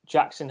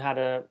 Jackson had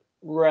a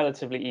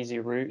relatively easy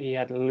route. He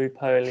had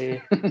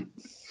Lupoli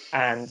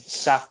and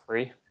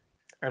Safri.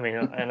 I mean,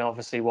 and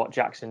obviously what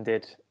Jackson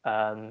did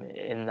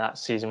in that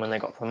season when they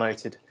got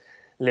promoted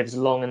lives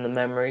long in the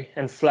memory.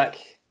 And Fleck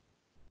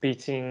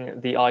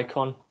beating the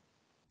icon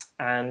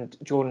and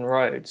Jordan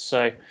Rhodes.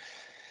 So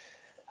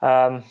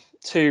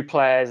two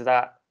players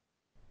that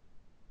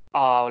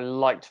are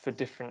liked for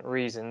different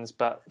reasons,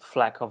 but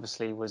Fleck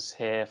obviously was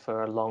here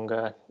for a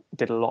longer,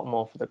 did a lot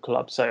more for the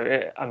club. So,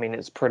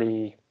 it's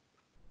pretty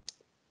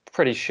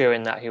sure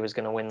in that he was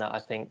going to win that, I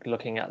think,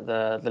 looking at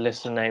the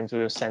list of names we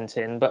were sent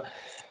in. But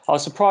I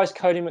was surprised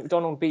Cody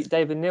McDonald beat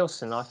David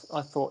Nielsen. I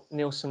thought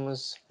Nielsen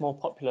was more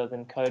popular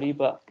than Cody,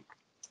 but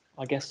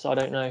I guess I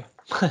don't know.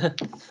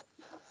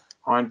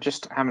 I'm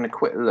just having a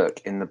quick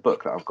look in the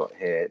book that I've got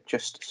here,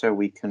 just so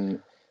we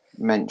can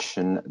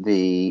mention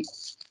the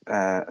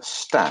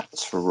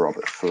stats for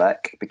Robert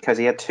Fleck, because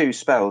he had two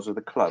spells with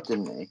the club,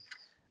 didn't he?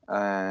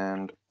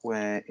 And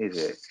where is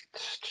it?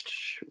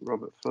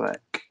 Robert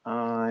Fleck.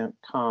 I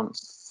can't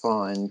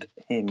find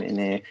him in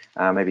here.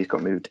 Maybe he's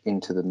got moved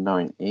into the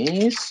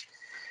 90s.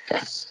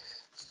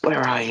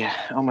 Where are you?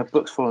 Oh, my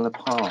book's falling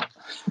apart.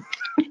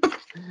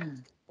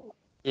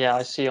 Yeah,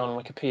 I see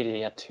on Wikipedia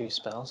he had two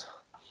spells.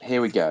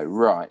 Here we go.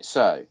 Right.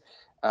 So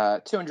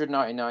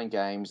 299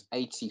 games,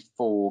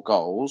 84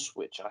 goals,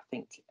 which I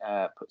think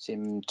puts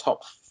him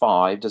top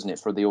 5, doesn't it,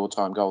 for the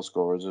all-time goal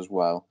scorers as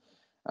well.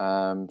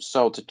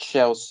 Sold to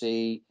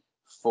Chelsea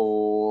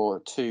for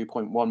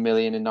 2.1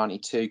 million in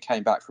 92,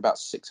 came back for about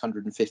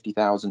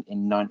 650,000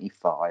 in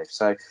 95.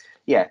 So,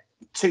 yeah,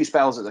 two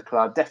spells at the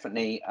club,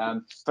 definitely.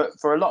 But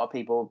for a lot of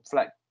people,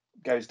 Fleck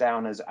goes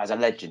down as a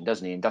legend,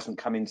 doesn't he, and doesn't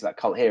come into that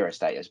cult hero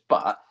status.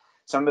 But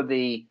some of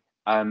the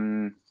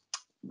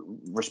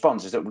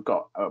responses that we've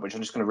got, which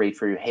I'm just going to read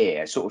through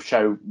here, sort of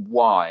show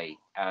why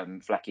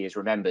Flecky is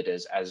remembered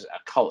as a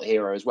cult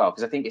hero as well.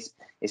 Because I think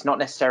it's not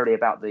necessarily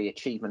about the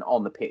achievement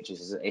on the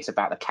pitches; it's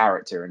about the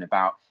character and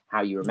about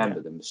how you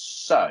remember them.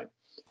 So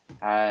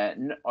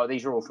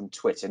these are all from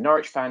Twitter.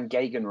 Norwich fan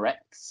Gagan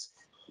Rex,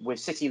 with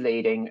City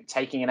leading,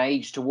 taking an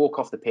age to walk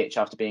off the pitch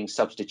after being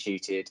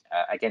substituted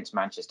against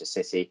Manchester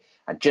City,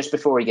 and just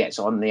before he gets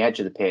on the edge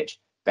of the pitch,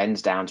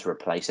 bends down to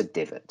replace a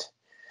divot.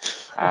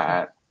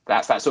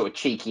 That's that sort of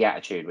cheeky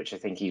attitude, which I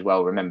think he's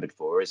well remembered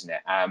for, isn't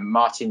it?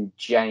 Martin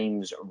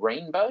James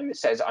Rainbow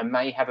says, I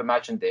may have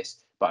imagined this,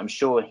 but I'm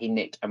sure he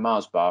nicked a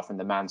Mars bar from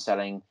the man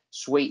selling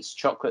sweets,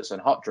 chocolates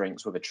and hot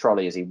drinks with a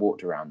trolley as he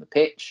walked around the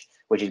pitch,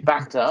 which is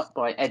backed up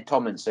by Ed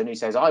Tomlinson, who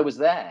says, I was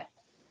there.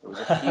 It was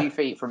a few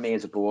feet from me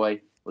as a boy.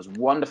 It was a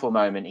wonderful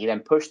moment. He then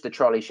pushed the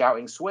trolley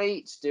shouting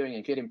sweets, doing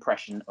a good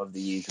impression of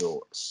the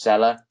usual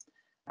seller.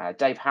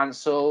 Dave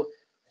Hansel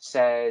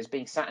says,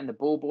 being sat in the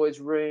ball boys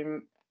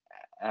room,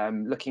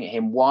 looking at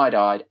him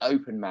wide-eyed,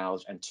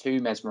 open-mouthed and too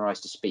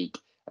mesmerised to speak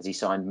as he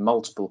signed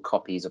multiple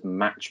copies of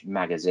Match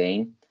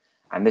magazine.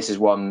 And this is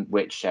one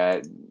which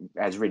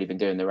has really been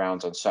doing the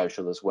rounds on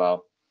social as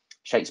well.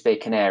 Shakespeare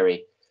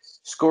Canary,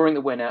 scoring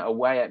the winner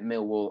away at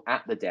Millwall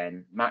at the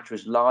Den. Match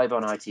was live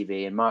on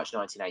ITV in March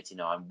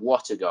 1989.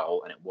 What a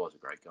goal. And it was a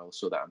great goal.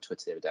 Saw that on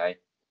Twitter the other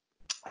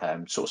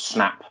day. Sort of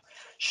snap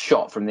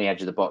shot from the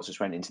edge of the box, which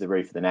went into the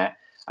roof of the net.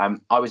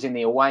 I was in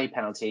the away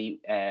pen,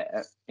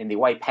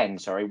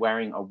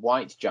 wearing a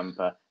white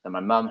jumper that my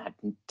mum had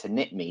to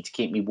knit me to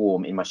keep me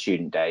warm in my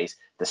student days.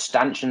 The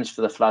stanchions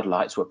for the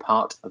floodlights were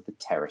part of the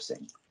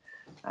terracing.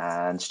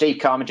 And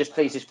Steve Carman, just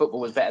pleased his football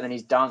was better than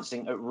his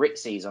dancing at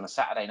Ritzy's on a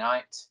Saturday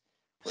night,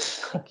 which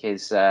I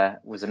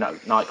think was a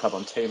nightclub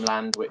on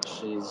Tombland, which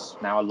is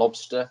now a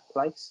lobster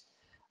place.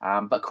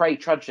 But Craig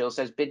Trudgill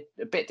says,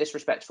 a bit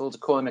disrespectful to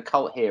call him a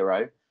cult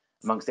hero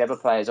amongst the other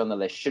players on the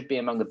list, should be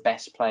among the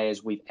best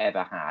players we've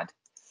ever had.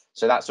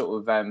 So that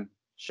sort of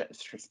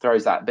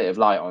throws that bit of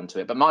light onto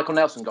it. But Michael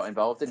Nelson got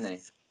involved, didn't he?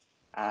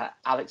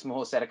 Alex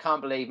Moore said, I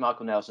can't believe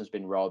Michael Nelson's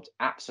been robbed.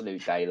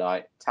 Absolute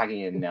daylight,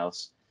 tagging in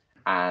Nels.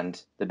 And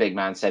the big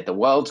man said, the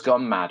world's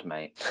gone mad,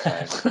 mate.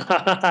 So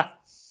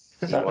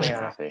he wasn't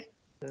happy.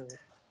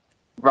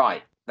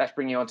 Right, let's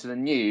bring you on to the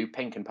new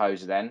PinkUn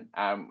Poser then.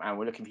 And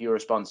we're looking for your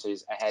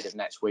responses ahead of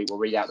next week. We'll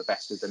read out the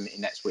best of them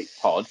in next week's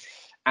pod.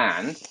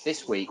 And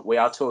this week, we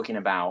are talking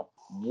about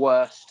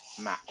worst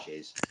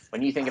matches.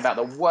 When you think about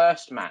the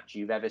worst match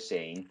you've ever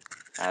seen,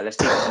 let's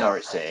keep it to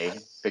Norwich City,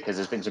 because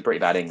there's been some pretty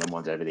bad England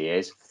ones over the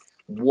years.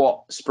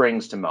 What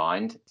springs to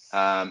mind?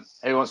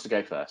 Who wants to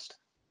go first?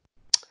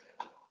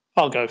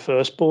 I'll go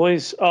first,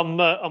 boys.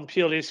 I'm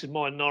purely, this is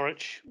my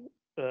Norwich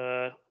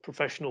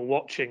professional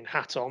watching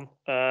hat on.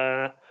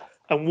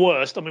 And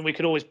worst, I mean, we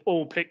could always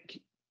all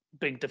pick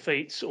big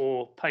defeats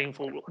or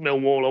painful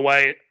Millwall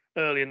away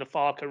early in the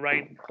Farker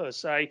reign, per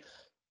se.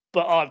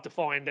 But I've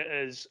defined it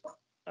as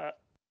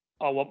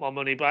I want my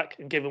money back.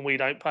 And given we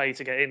don't pay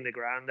to get in the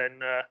ground, then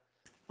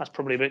that's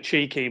probably a bit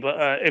cheeky.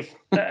 But if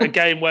a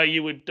game where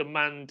you would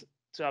demand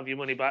to have your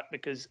money back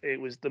because it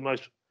was the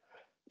most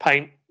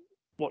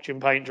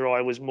watching paint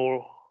dry was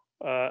more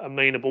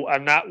amenable,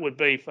 and that would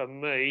be for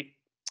me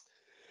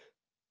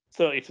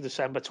 30th of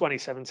December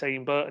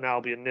 2017, Burton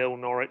Albion 0,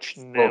 Norwich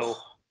 0.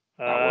 That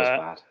was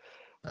bad.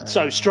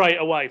 So straight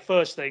away,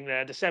 first thing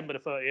there, December the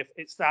 30th,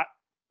 it's that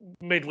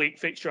midweek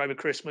fixture over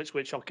Christmas,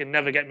 which I can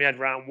never get my head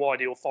around why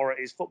the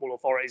football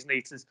authorities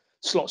need to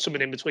slot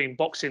something in between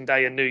Boxing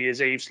Day and New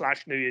Year's Eve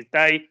 / New Year's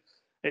Day.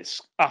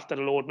 It's after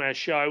the Lord Mayor's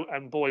show,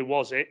 and boy,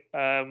 was it.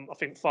 I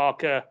think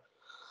Farker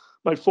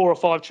made 4 or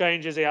 5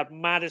 changes. He had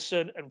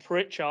Maddison and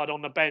Pritchard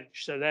on the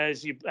bench. So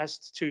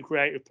that's 2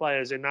 creative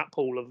players in that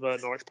pool of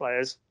Norwich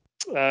players,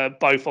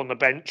 both on the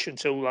bench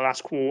until the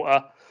last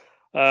quarter.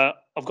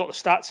 I've got the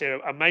stats here.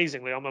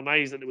 Amazingly, I'm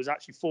amazed that there was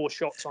actually 4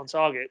 shots on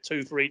target,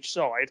 2 for each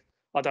side.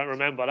 I don't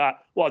remember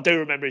that. What I do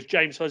remember is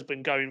James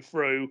Husband going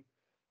through.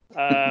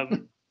 I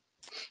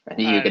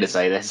knew you were going to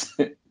say this.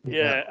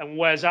 Yeah, and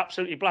Wes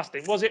absolutely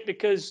blasting. Was it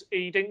because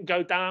he didn't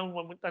go down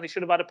when he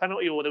should have had a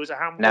penalty, or there was a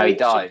handball? No, he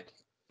dived.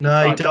 He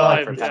dived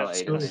for a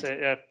penalty. That's it,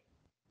 yeah.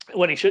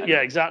 When he should,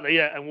 yeah, exactly,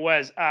 yeah. And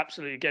Wes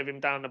absolutely gave him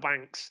down the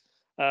banks.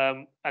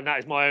 And that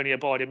is my only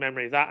abiding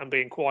memory of that, and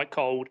being quite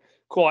cold,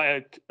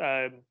 quite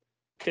a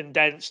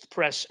condensed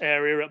press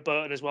area at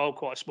Burton as well,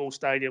 quite a small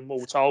stadium,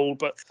 all told,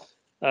 but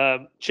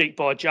cheek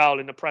by jowl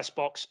in the press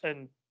box,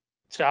 and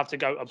to have to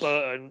go to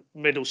Burton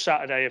middle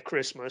Saturday of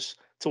Christmas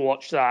to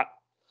watch that.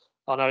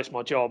 I know it's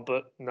my job,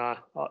 but no.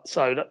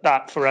 So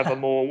that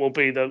forevermore will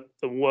be the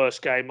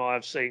worst game I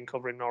have seen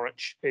covering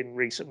Norwich in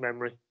recent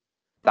memory.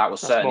 That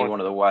was certainly one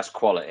of the worst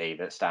quality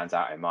that stands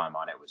out in my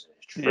mind. It was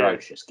an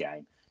atrocious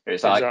game. It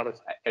was like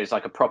it was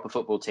like a proper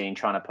football team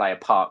trying to play a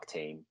park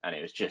team, and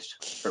it was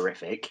just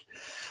horrific.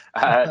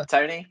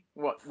 Tony,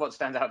 what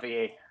stands out for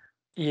you?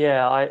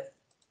 Yeah,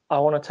 I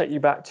want to take you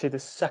back to the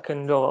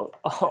 2nd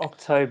of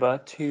October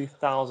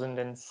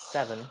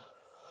 2007.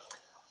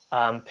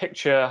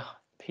 Picture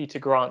Peter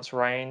Grant's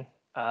reign.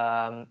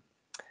 Scunthorpe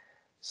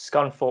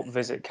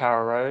visit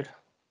Carrow Road.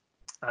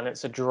 and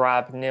it's a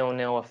drab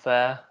 0-0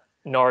 affair.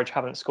 Norwich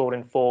haven't scored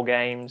in 4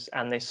 games,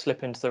 and they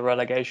slip into the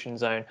relegation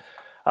zone.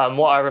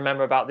 What I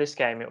remember about this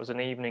game, it was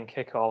an evening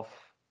kickoff,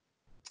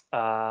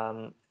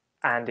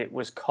 and it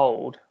was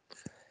cold,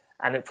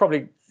 and it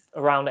probably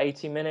around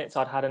 80 minutes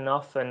I'd had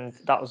enough, and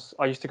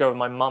I used to go with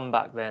my mum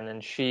back then,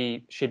 and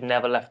she'd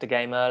never left a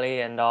game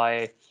early, and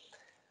I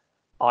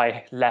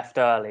left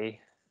early,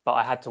 but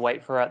I had to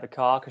wait for her at the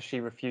car because she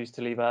refused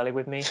to leave early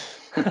with me.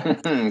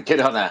 Good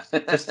on her.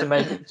 just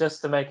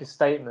to make a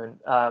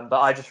statement. But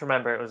I just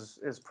remember it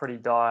was pretty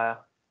dire,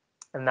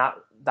 and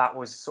that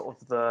was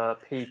sort of the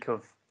peak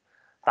of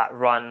that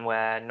run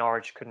where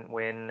Norwich couldn't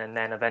win, and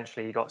then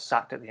eventually he got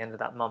sacked at the end of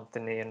that month,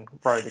 didn't he? And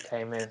Broder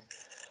came in.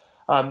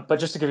 But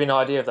just to give you an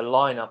idea of the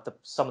lineup,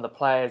 some of the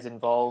players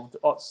involved: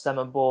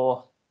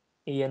 Otsemabor,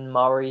 Ian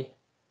Murray,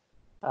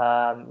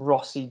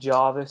 Rossi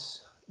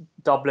Jarvis,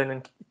 Dublin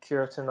and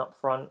Cureton up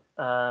front,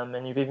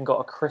 and you've even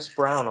got a Chris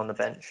Brown on the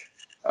bench.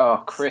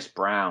 Oh, Chris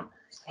Brown.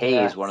 He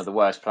is one of the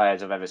worst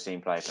players I've ever seen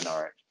play for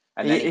Norwich.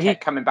 And then he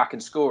kept coming back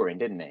and scoring,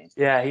 didn't he?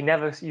 Yeah, he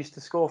never used to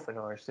score for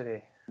Norwich, did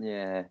he?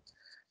 Yeah.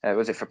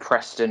 Was it for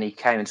Preston? He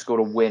came and scored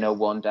a winner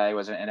one day,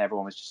 wasn't it? And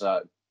everyone was just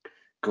like,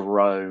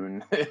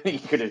 groan. You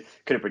could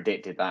have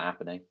predicted that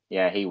happening.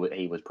 Yeah, he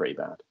was pretty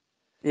bad.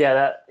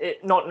 Yeah,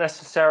 not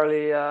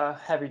necessarily a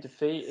heavy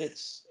defeat.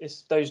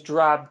 It's those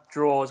drab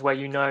draws where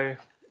you know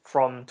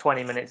from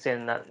 20 minutes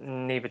in that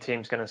neither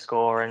team's going to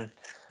score, and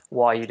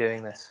why are you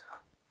doing this?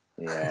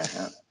 Yeah,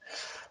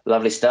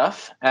 lovely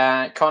stuff.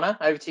 Connor,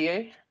 over to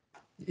you.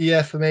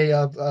 Yeah, for me,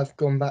 I've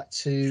gone back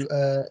to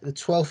the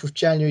 12th of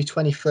January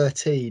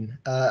 2013,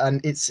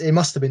 and it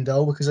must have been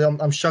dull because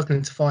I'm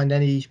struggling to find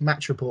any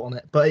match report on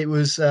it. But it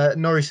was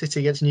Norwich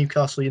City against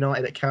Newcastle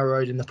United at Carrow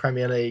Road in the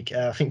Premier League.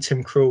 I think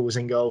Tim Krul was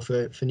in goal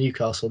for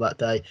Newcastle that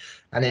day,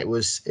 and it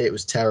was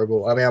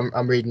terrible. I mean,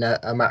 I'm reading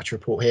a match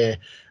report here,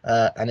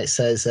 and it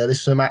says this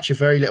was a match of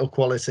very little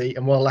quality,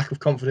 and while lack of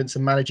confidence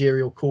and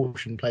managerial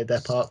caution played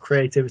their part,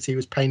 creativity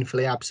was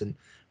painfully absent,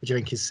 which I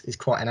think is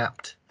quite an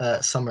apt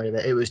summary of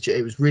it. It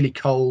was really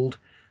cold.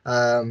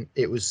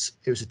 It was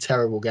a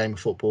terrible game of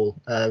football.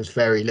 There was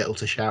very little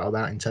to shout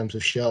about in terms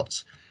of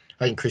shots.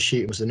 I think Chris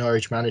Hughton was the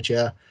Norwich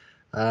manager,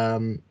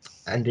 and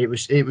it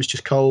was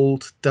just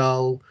cold,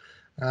 dull,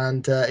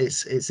 and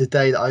it's a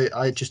day that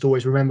I just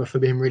always remember for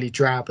being really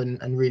drab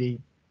and really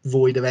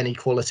void of any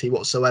quality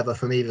whatsoever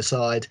from either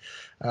side.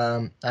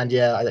 And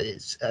yeah,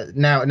 it's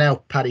now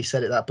Paddy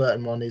said it, that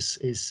Burton one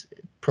is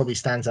probably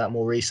stands out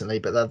more recently,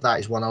 but that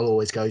is one I'll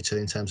always go to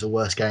in terms of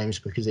worst games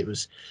because it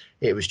was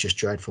just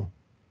dreadful.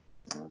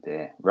 Oh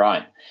dear.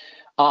 Right.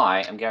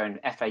 I am going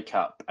FA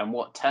Cup, and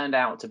what turned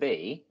out to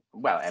be,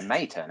 well, it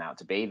may turn out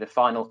to be the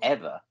final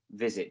ever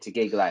visit to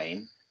Gig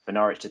Lane for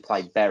Norwich to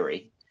play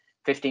Bury.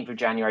 15th of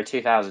January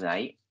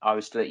 2008. I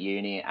was still at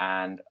uni,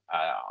 and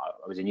I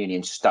was in uni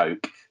in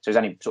Stoke, so it was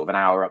only sort of an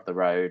hour up the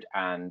road.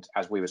 And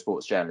as we were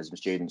sports journalism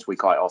students, we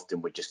quite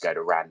often would just go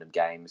to random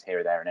games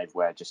here, there, and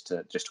everywhere just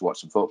to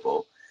watch some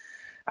football.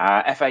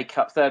 FA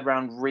Cup third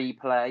round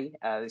replay.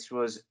 This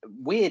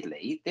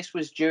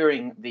was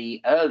during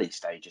the early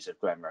stages of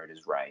Glenn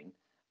Roeder's reign,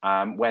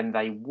 when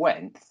they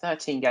went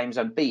 13 games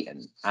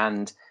unbeaten,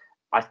 and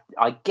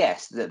I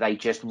guess that they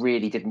just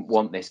really didn't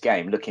want this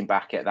game, looking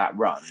back at that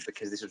run,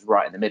 because this was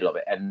right in the middle of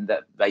it, and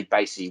that they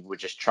basically were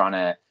just trying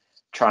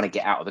to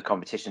get out of the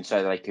competition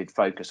so they could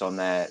focus on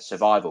their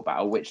survival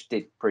battle, which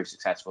did prove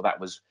successful. That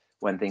was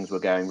when things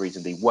were going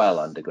reasonably well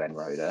under Glenn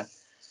Roeder.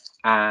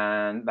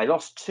 And they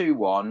lost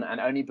 2-1,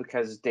 and only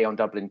because Dion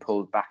Dublin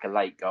pulled back a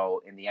late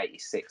goal in the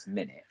 86th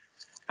minute.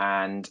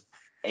 And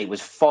it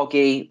was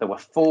foggy. There were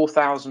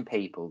 4,000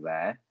 people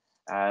there.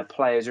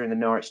 Players are in the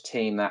Norwich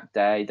team that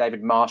day.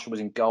 David Marshall was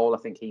in goal. I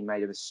think he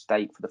made a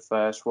mistake for the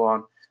first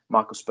one.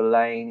 Michael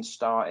Spillane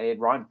started.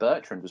 Ryan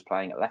Bertrand was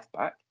playing at left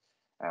back.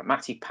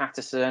 Matty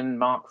Patterson,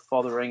 Mark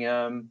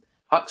Fotheringham.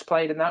 Hucks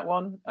played in that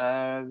one.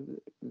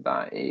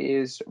 That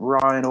is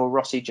Ryan or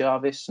Rossi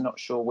Jarvis. Not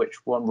sure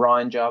which one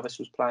Ryan Jarvis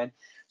was playing.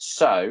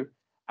 So,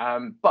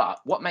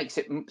 but what makes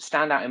it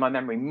stand out in my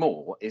memory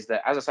more is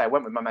that, as I say, I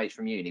went with my mates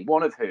from uni,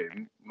 one of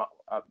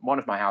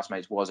my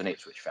housemates was an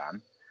Ipswich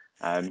fan.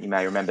 You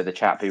may remember the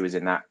chap who was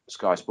in that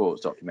Sky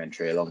Sports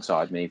documentary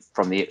alongside me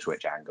from the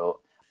Ipswich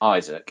angle,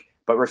 Isaac,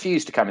 but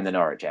refused to come in the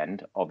Norwich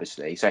end,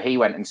 obviously. So he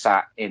went and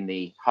sat in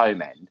the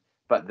home end,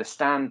 but the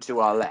stand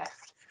to our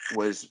left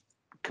was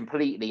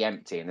completely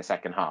empty in the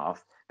second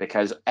half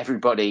because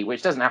everybody,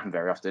 which doesn't happen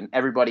very often,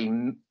 everybody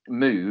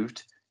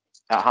moved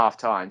at half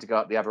time to go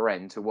up the other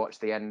end to watch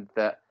the end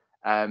that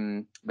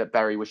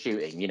Bury was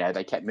shooting. You know,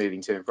 they kept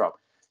moving to and from.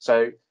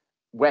 So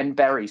when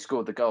Bury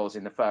scored the goals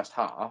in the first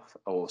half,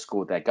 or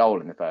scored their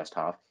goal in the first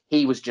half,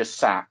 he was just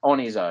sat on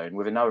his own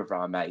with another of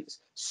our mates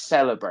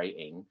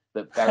celebrating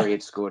that Bury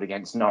had scored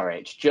against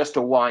Norwich, just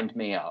to wind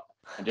me up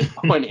and just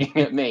pointing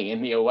at me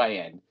in the away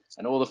end.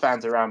 And all the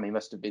fans around me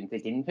must have been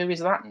thinking, who is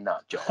that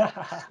nut job?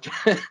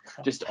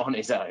 Just on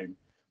his own.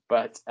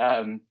 But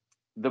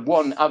the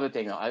one other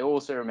thing that I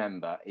also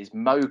remember is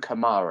Mo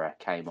Kamara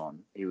came on.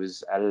 He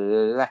was a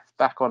left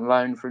back on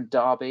loan from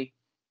Derby.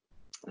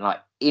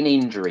 Like in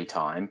injury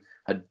time,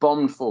 had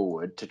bombed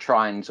forward to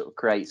try and sort of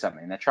create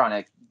something. They're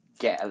trying to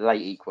get a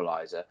late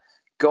equaliser,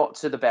 got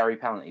to the Bury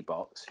penalty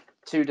box.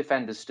 2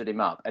 defenders stood him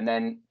up, and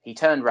then he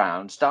turned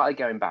round, started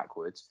going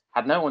backwards,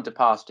 had no one to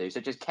pass to, so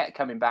just kept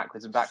coming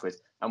backwards and backwards,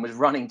 and was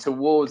running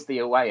towards the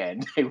away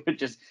end. They were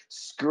just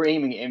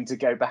screaming at him to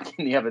go back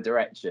in the other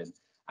direction,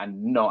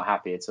 and not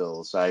happy at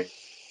all. So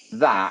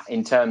that,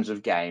 in terms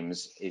of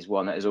games, is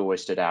one that has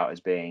always stood out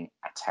as being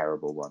a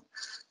terrible one.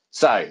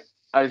 So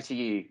over to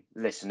you,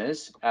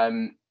 listeners.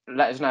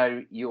 Let us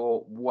know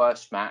your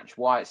worst match,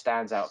 why it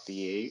stands out for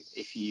you.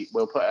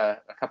 We'll put a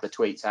couple of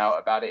tweets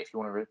out about it if you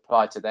want to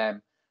reply to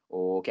them,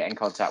 or get in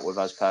contact with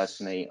us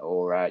personally,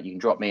 or you can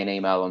drop me an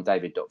email on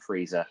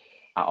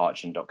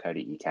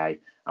david.freezer@archon.co.uk,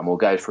 and we'll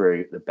go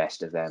through the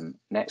best of them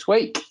next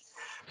week.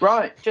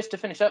 Right, just to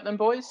finish up then,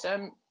 boys.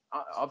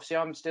 Obviously,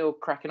 I'm still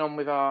cracking on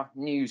with our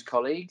news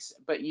colleagues,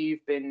 but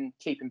you've been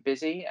keeping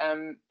busy.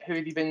 Who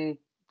have you been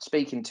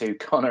speaking to,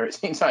 Connor? It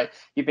seems like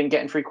you've been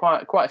getting through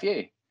quite a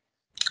few.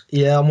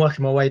 Yeah, I'm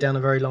working my way down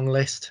a very long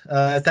list.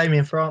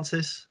 Damien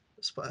Francis,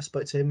 I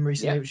spoke to him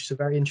recently, which is a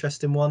very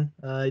interesting one.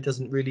 He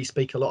doesn't really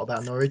speak a lot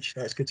about Norwich, so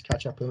it's good to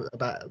catch up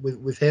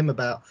with him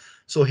about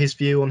sort of his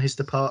view on his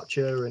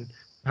departure and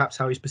perhaps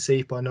how he's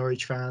perceived by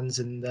Norwich fans.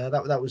 And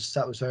that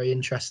was very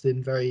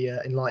interesting, very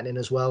enlightening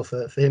as well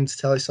for him to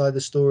tell his side of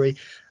the story.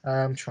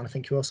 I'm trying to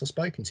think who else I've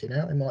spoken to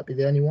now. It might be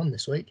the only one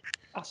this week.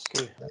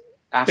 Askew.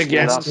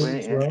 Askew last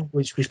week, as well,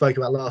 which we spoke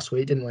about last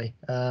week, didn't we?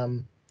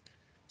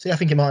 So yeah, I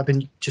think it might have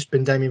been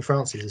Damien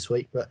Francis this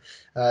week, but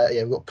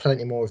we've got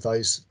plenty more of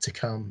those to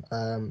come,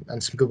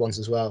 and some good ones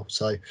as well.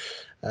 So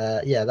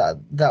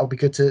that'll be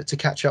good to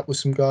catch up with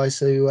some guys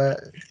who are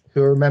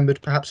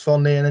remembered perhaps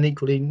fondly, and then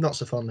equally not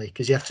so fondly,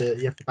 because you have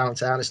to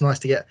balance it out. It's nice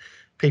to get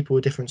people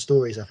with different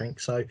stories, I think.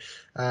 So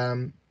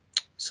we're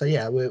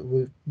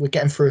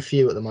getting through a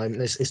few at the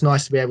moment. It's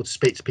nice to be able to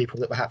speak to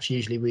people that perhaps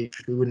usually we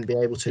wouldn't be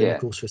able to in the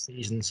course of a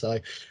season. So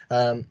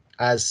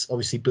as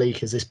obviously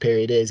bleak as this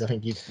period is, I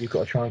think you've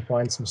got to try and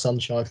find some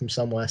sunshine from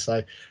somewhere.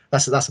 So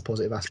that's a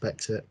positive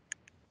aspect to it.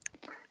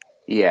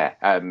 Yeah,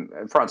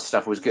 Francis'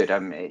 stuff was good.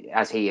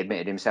 As he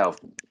admitted himself,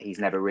 he's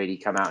never really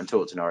come out and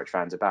talked to Norwich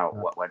fans about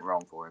what went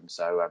wrong for him.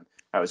 So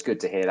that was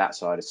good to hear that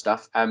side of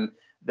stuff.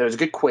 There was a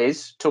good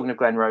quiz. Talking of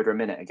Glenn Roeder a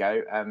minute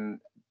ago,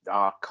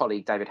 our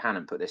colleague David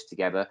Hannon put this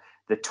together.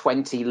 The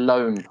 20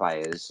 loan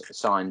players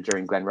signed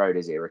during Glenn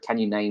Roeder's era. Can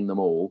you name them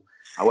all?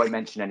 I won't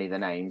mention any of the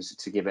names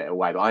to give it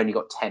away, but I only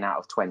got 10 out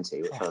of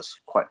 20, which I was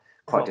quite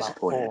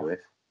disappointed with.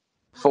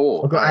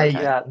 4. I've got 8.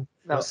 Okay. Yeah,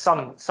 there was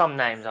some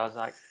names. I was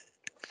like,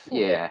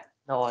 Yeah.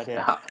 no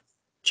idea.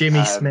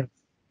 Jimmy Smith.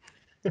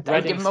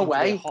 Don't give them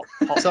away.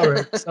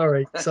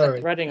 Sorry.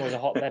 Reading was a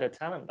hotbed of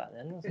talent back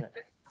then, wasn't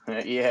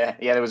it? Yeah.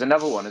 There was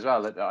another one as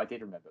well that I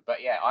did remember.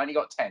 But yeah, I only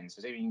got 10,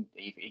 so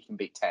he can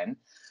beat 10.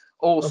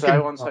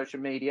 Also on social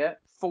media,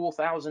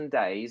 4,000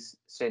 days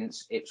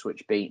since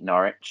Ipswich beat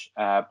Norwich.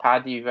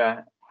 Pad, you've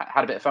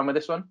had a bit of fun with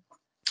this one?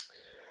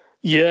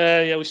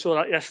 Yeah, we saw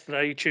that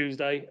yesterday,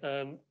 Tuesday.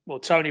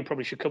 Tony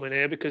probably should come in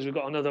here because we've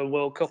got another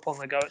World Cup on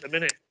the go at the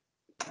minute.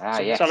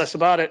 Yes. Tell us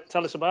about it,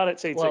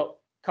 TT. Well,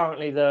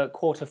 currently the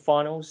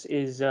quarterfinals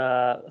is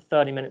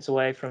 30 minutes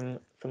away from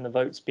the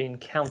votes being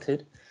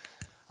counted.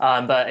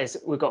 But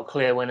we've got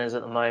clear winners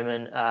at the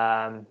moment.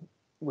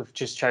 We've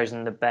just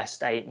chosen the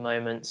best 8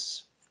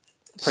 moments,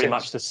 pretty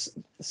much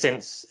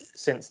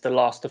since the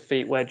last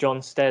defeat where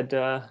John Stead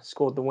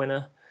scored the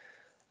winner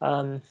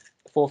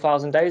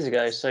 4,000 days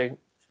ago. So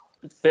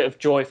a bit of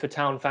joy for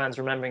town fans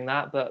remembering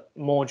that, but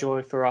more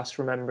joy for us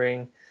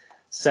remembering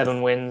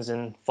 7 wins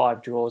and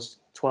 5 draws,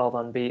 12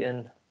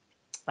 unbeaten.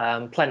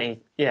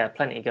 Plenty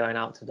going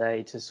out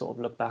today to sort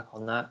of look back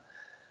on that.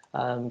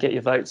 Get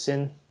your votes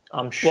in.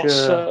 I'm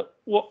sure.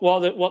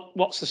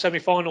 What's the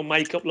semi-final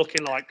makeup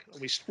looking like?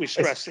 We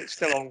stress it's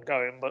still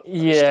ongoing, but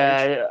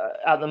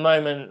at the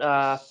moment,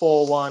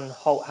 4-1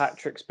 Holt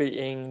hat-tricks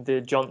beating the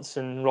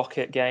Johnson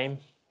Rocket game,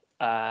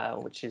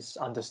 which is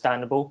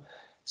understandable.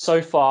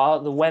 So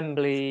far, the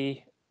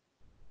Wembley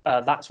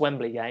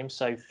game,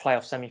 so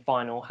playoff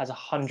semi-final, has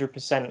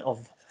 100%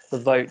 of the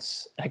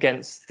votes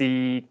against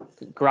the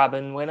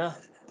Graben winner,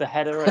 the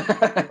header at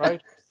Brighton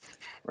Road,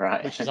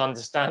 right, which is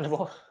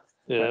understandable.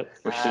 Yeah,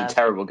 which is a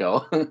terrible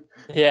goal.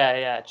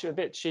 Yeah, a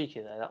bit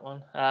cheeky though, that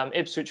one.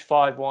 Ipswich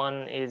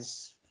 5-1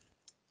 is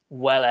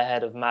well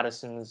ahead of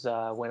Madison's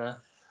winner.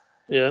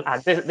 Yeah,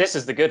 and this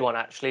is the good one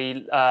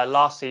actually.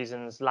 Last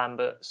season's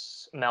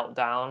Lambert's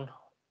meltdown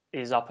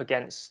is up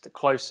against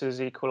Closer's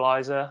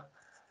equaliser,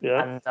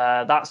 and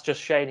that's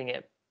just shading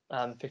it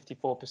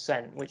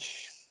 54%,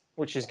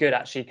 which is good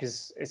actually,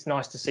 because it's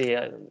nice to see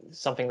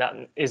something that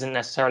isn't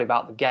necessarily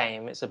about the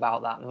game; it's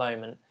about that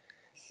moment.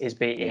 Is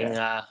beating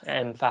an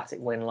emphatic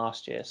win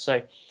last year.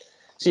 So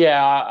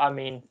yeah, I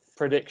mean,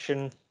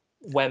 prediction,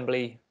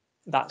 Wembley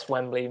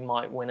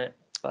might win it,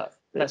 but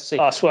let's see.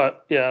 I swear,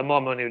 my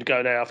money would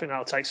go there. I think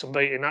that'll take some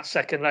beating. That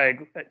second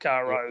leg at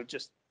Carrow Road,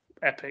 just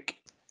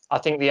epic. I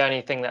think the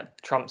only thing that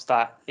trumps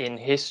that in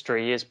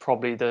history is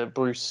probably the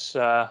Bruce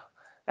FA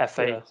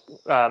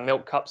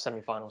Milk Cup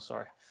semi-final.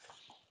 Sorry.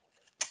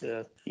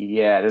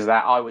 Yeah, there's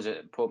that. I was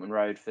at Portman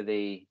Road for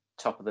the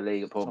top of the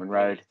league at Portman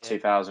Road,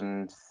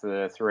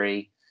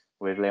 2003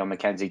 with Leon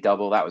McKenzie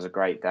double. That was a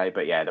great day.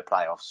 But yeah, the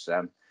playoffs,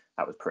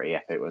 that was pretty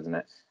epic, wasn't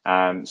it?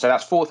 So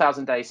that's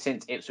 4,000 days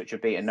since Ipswich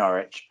have beaten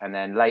Norwich, and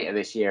then later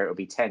this year it'll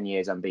be 10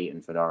 years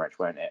unbeaten for Norwich,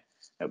 won't it?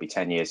 It'll be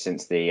 10 years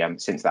since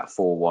that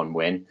 4-1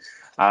 win.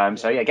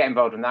 So yeah, get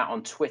involved in that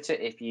on Twitter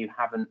if you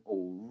haven't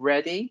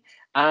already.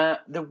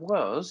 There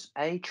was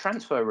a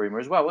transfer rumour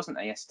as well, wasn't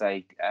there,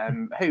 yesterday?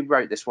 Who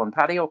wrote this one,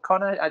 Paddy or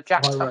Connor?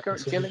 Jack Tucker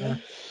at Gillingham?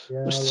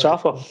 Yeah, It's a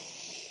tough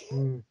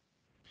one.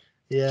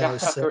 Yeah, Jack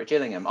Tucker at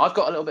Gillingham. I've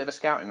got a little bit of a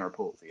scouting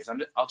report for you. So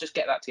I'll just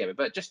get that together.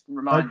 But just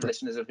remind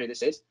listeners of who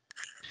this is.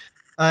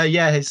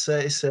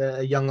 It's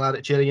a young lad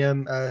at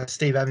Gillingham.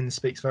 Steve Evans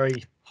speaks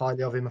very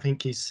highly of him. I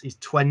think he's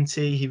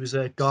 20. He was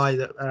a guy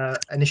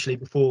that initially,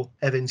 before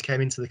Evans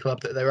came into the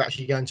club, that they were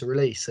actually going to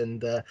release,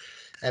 and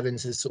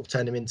Evans has sort of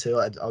turned him into,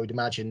 I would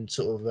imagine,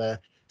 sort of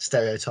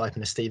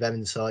stereotyping a Steve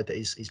Evans side that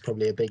he's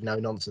probably a big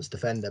no-nonsense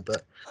defender.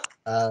 But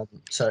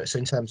so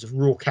in terms of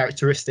raw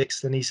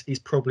characteristics, then he's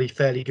probably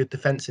fairly good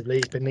defensively.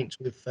 He's been linked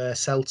with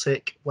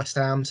Celtic, West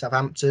Ham,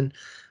 Southampton.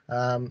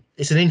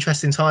 It's an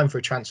interesting time for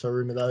a transfer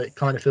rumour, though. It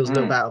kind of feels a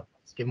little bit out of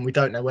place, given we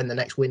don't know when the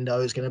next window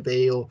is going to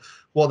be or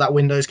what that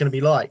window is going to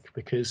be like,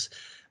 because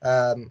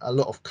a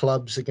lot of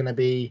clubs are going to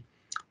be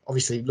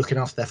obviously looking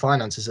after their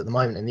finances at the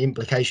moment, and the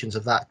implications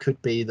of that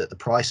could be that the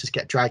prices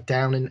get dragged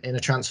down in a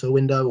transfer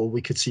window, or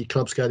we could see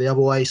clubs go the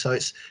other way. So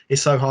it's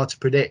so hard to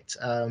predict,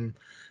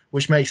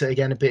 which makes it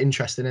again a bit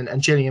interesting.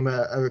 And Gillingham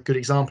are a good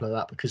example of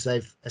that, because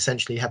they've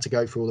essentially had to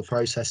go through all the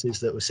processes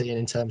that we're seeing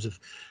in terms of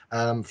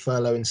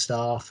furloughing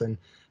staff and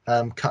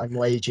cutting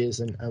wages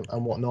and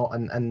whatnot,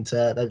 and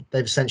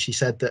they've essentially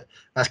said that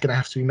that's going to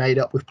have to be made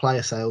up with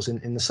player sales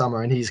in the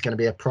summer, and he's going to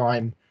be a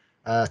prime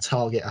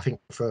target, I think,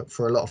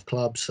 for a lot of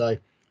clubs. So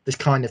this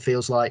kind of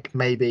feels like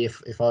maybe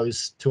if I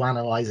was to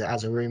analyse it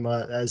as a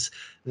rumour, as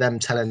them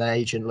telling the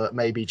agent, look,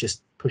 maybe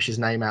just push his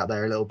name out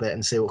there a little bit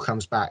and see what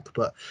comes back.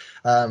 But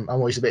I'm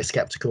always a bit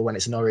sceptical when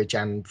it's Norwich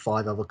and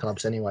 5 other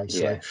clubs anyway.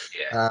 So,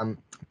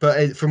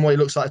 but from what it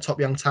looks like, a top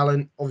young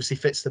talent, obviously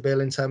fits the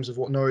bill in terms of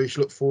what Norwich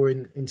look for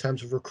in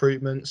terms of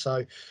recruitment.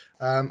 So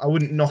I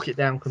wouldn't knock it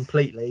down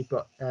completely,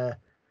 but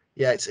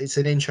it's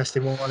an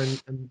interesting one,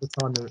 and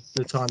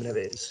the timing of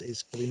it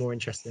is probably more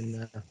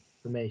interesting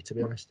for me, to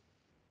be honest.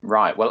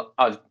 Right. Well,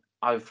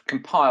 I've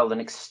compiled an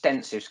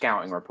extensive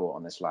scouting report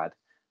on this lad,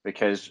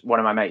 because one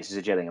of my mates is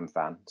a Gillingham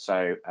fan.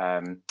 So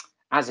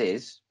as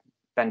is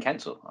Ben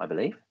Kensel, I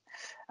believe.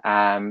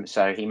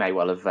 So he may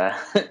well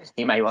have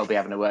he may well be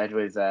having a word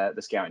with the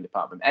scouting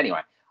department.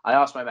 Anyway, I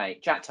asked my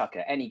mate, Jack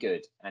Tucker, any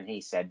good? And he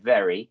said,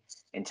 very.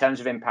 In terms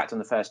of impact on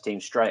the first team,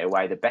 straight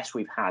away, the best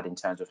we've had in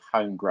terms of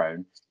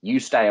homegrown. You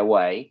stay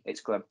away!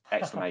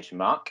 Exclamation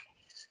mark.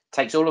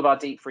 Takes all of our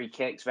deep free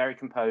kicks, very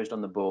composed on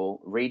the ball.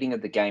 Reading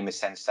of the game is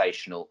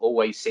sensational.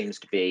 Always seems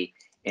to be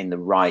in the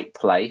right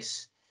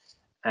place.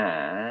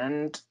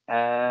 And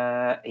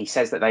he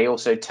says that they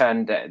also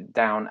turned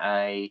down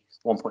a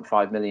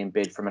 1.5 million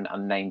bid from an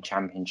unnamed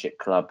championship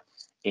club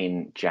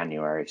in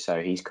January.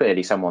 So he's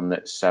clearly someone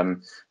that's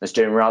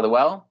doing rather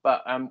well.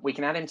 But we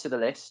can add him to the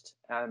list.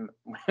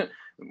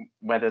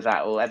 Whether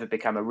that will ever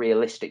become a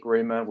realistic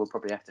rumour, we'll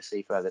probably have to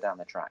see further down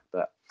the track.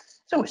 But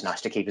it's always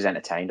nice to keep us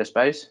entertained, I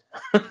suppose.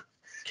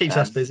 Keeps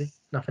us busy,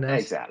 nothing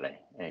else. Exactly.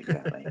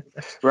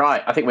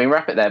 Right, I think we can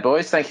wrap it there,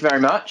 boys. Thank you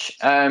very much.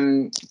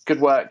 Good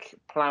work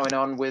ploughing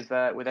on with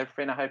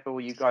everything. I hope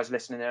all you guys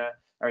listening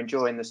are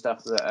enjoying the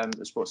stuff that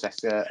the Sports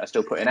Desk are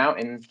still putting out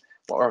in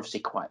what are obviously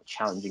quite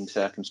challenging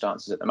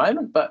circumstances at the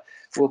moment. But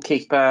we'll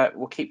keep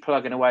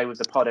plugging away with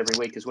the pod every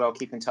week as well.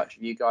 Keep in touch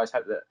with you guys.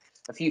 Hope that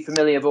a few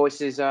familiar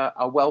voices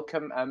are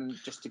welcome.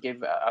 Just to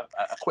give a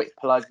quick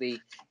plug, the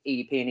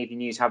EDP and ED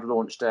News have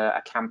launched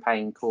a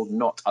campaign called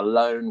Not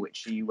Alone,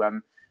 which you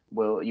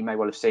may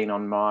well have seen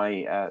on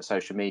my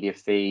social media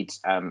feeds.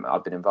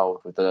 I've been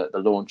involved with the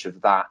launch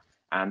of that,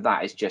 and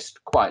that is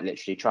just quite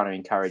literally trying to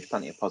encourage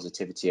plenty of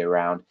positivity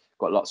around.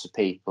 Got lots of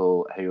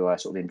people who are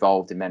sort of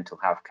involved in mental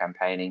health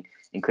campaigning,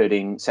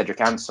 including Cedric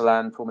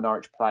Anselan, former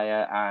Norwich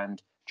player,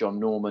 and John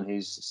Norman,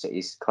 who's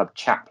City's club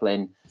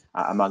chaplain,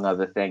 among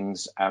other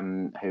things,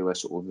 who are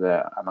sort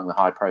of among the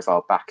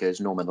high-profile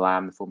backers. Norman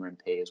Lamb, the former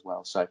MP as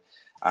well. So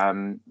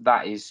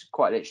that is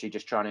quite literally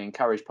just trying to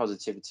encourage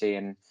positivity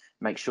and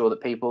make sure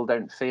that people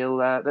don't feel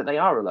that they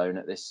are alone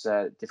at this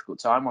difficult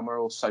time when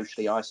we're all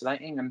socially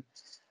isolating. And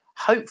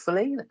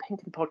hopefully the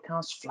PinkUn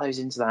podcast flows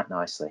into that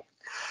nicely.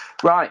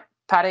 Right,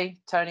 Paddy,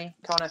 Tony,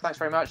 Connor, thanks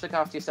very much. Look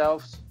after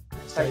yourselves.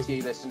 Stay to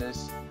you,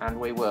 listeners, and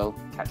we will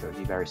catch up with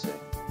you very soon.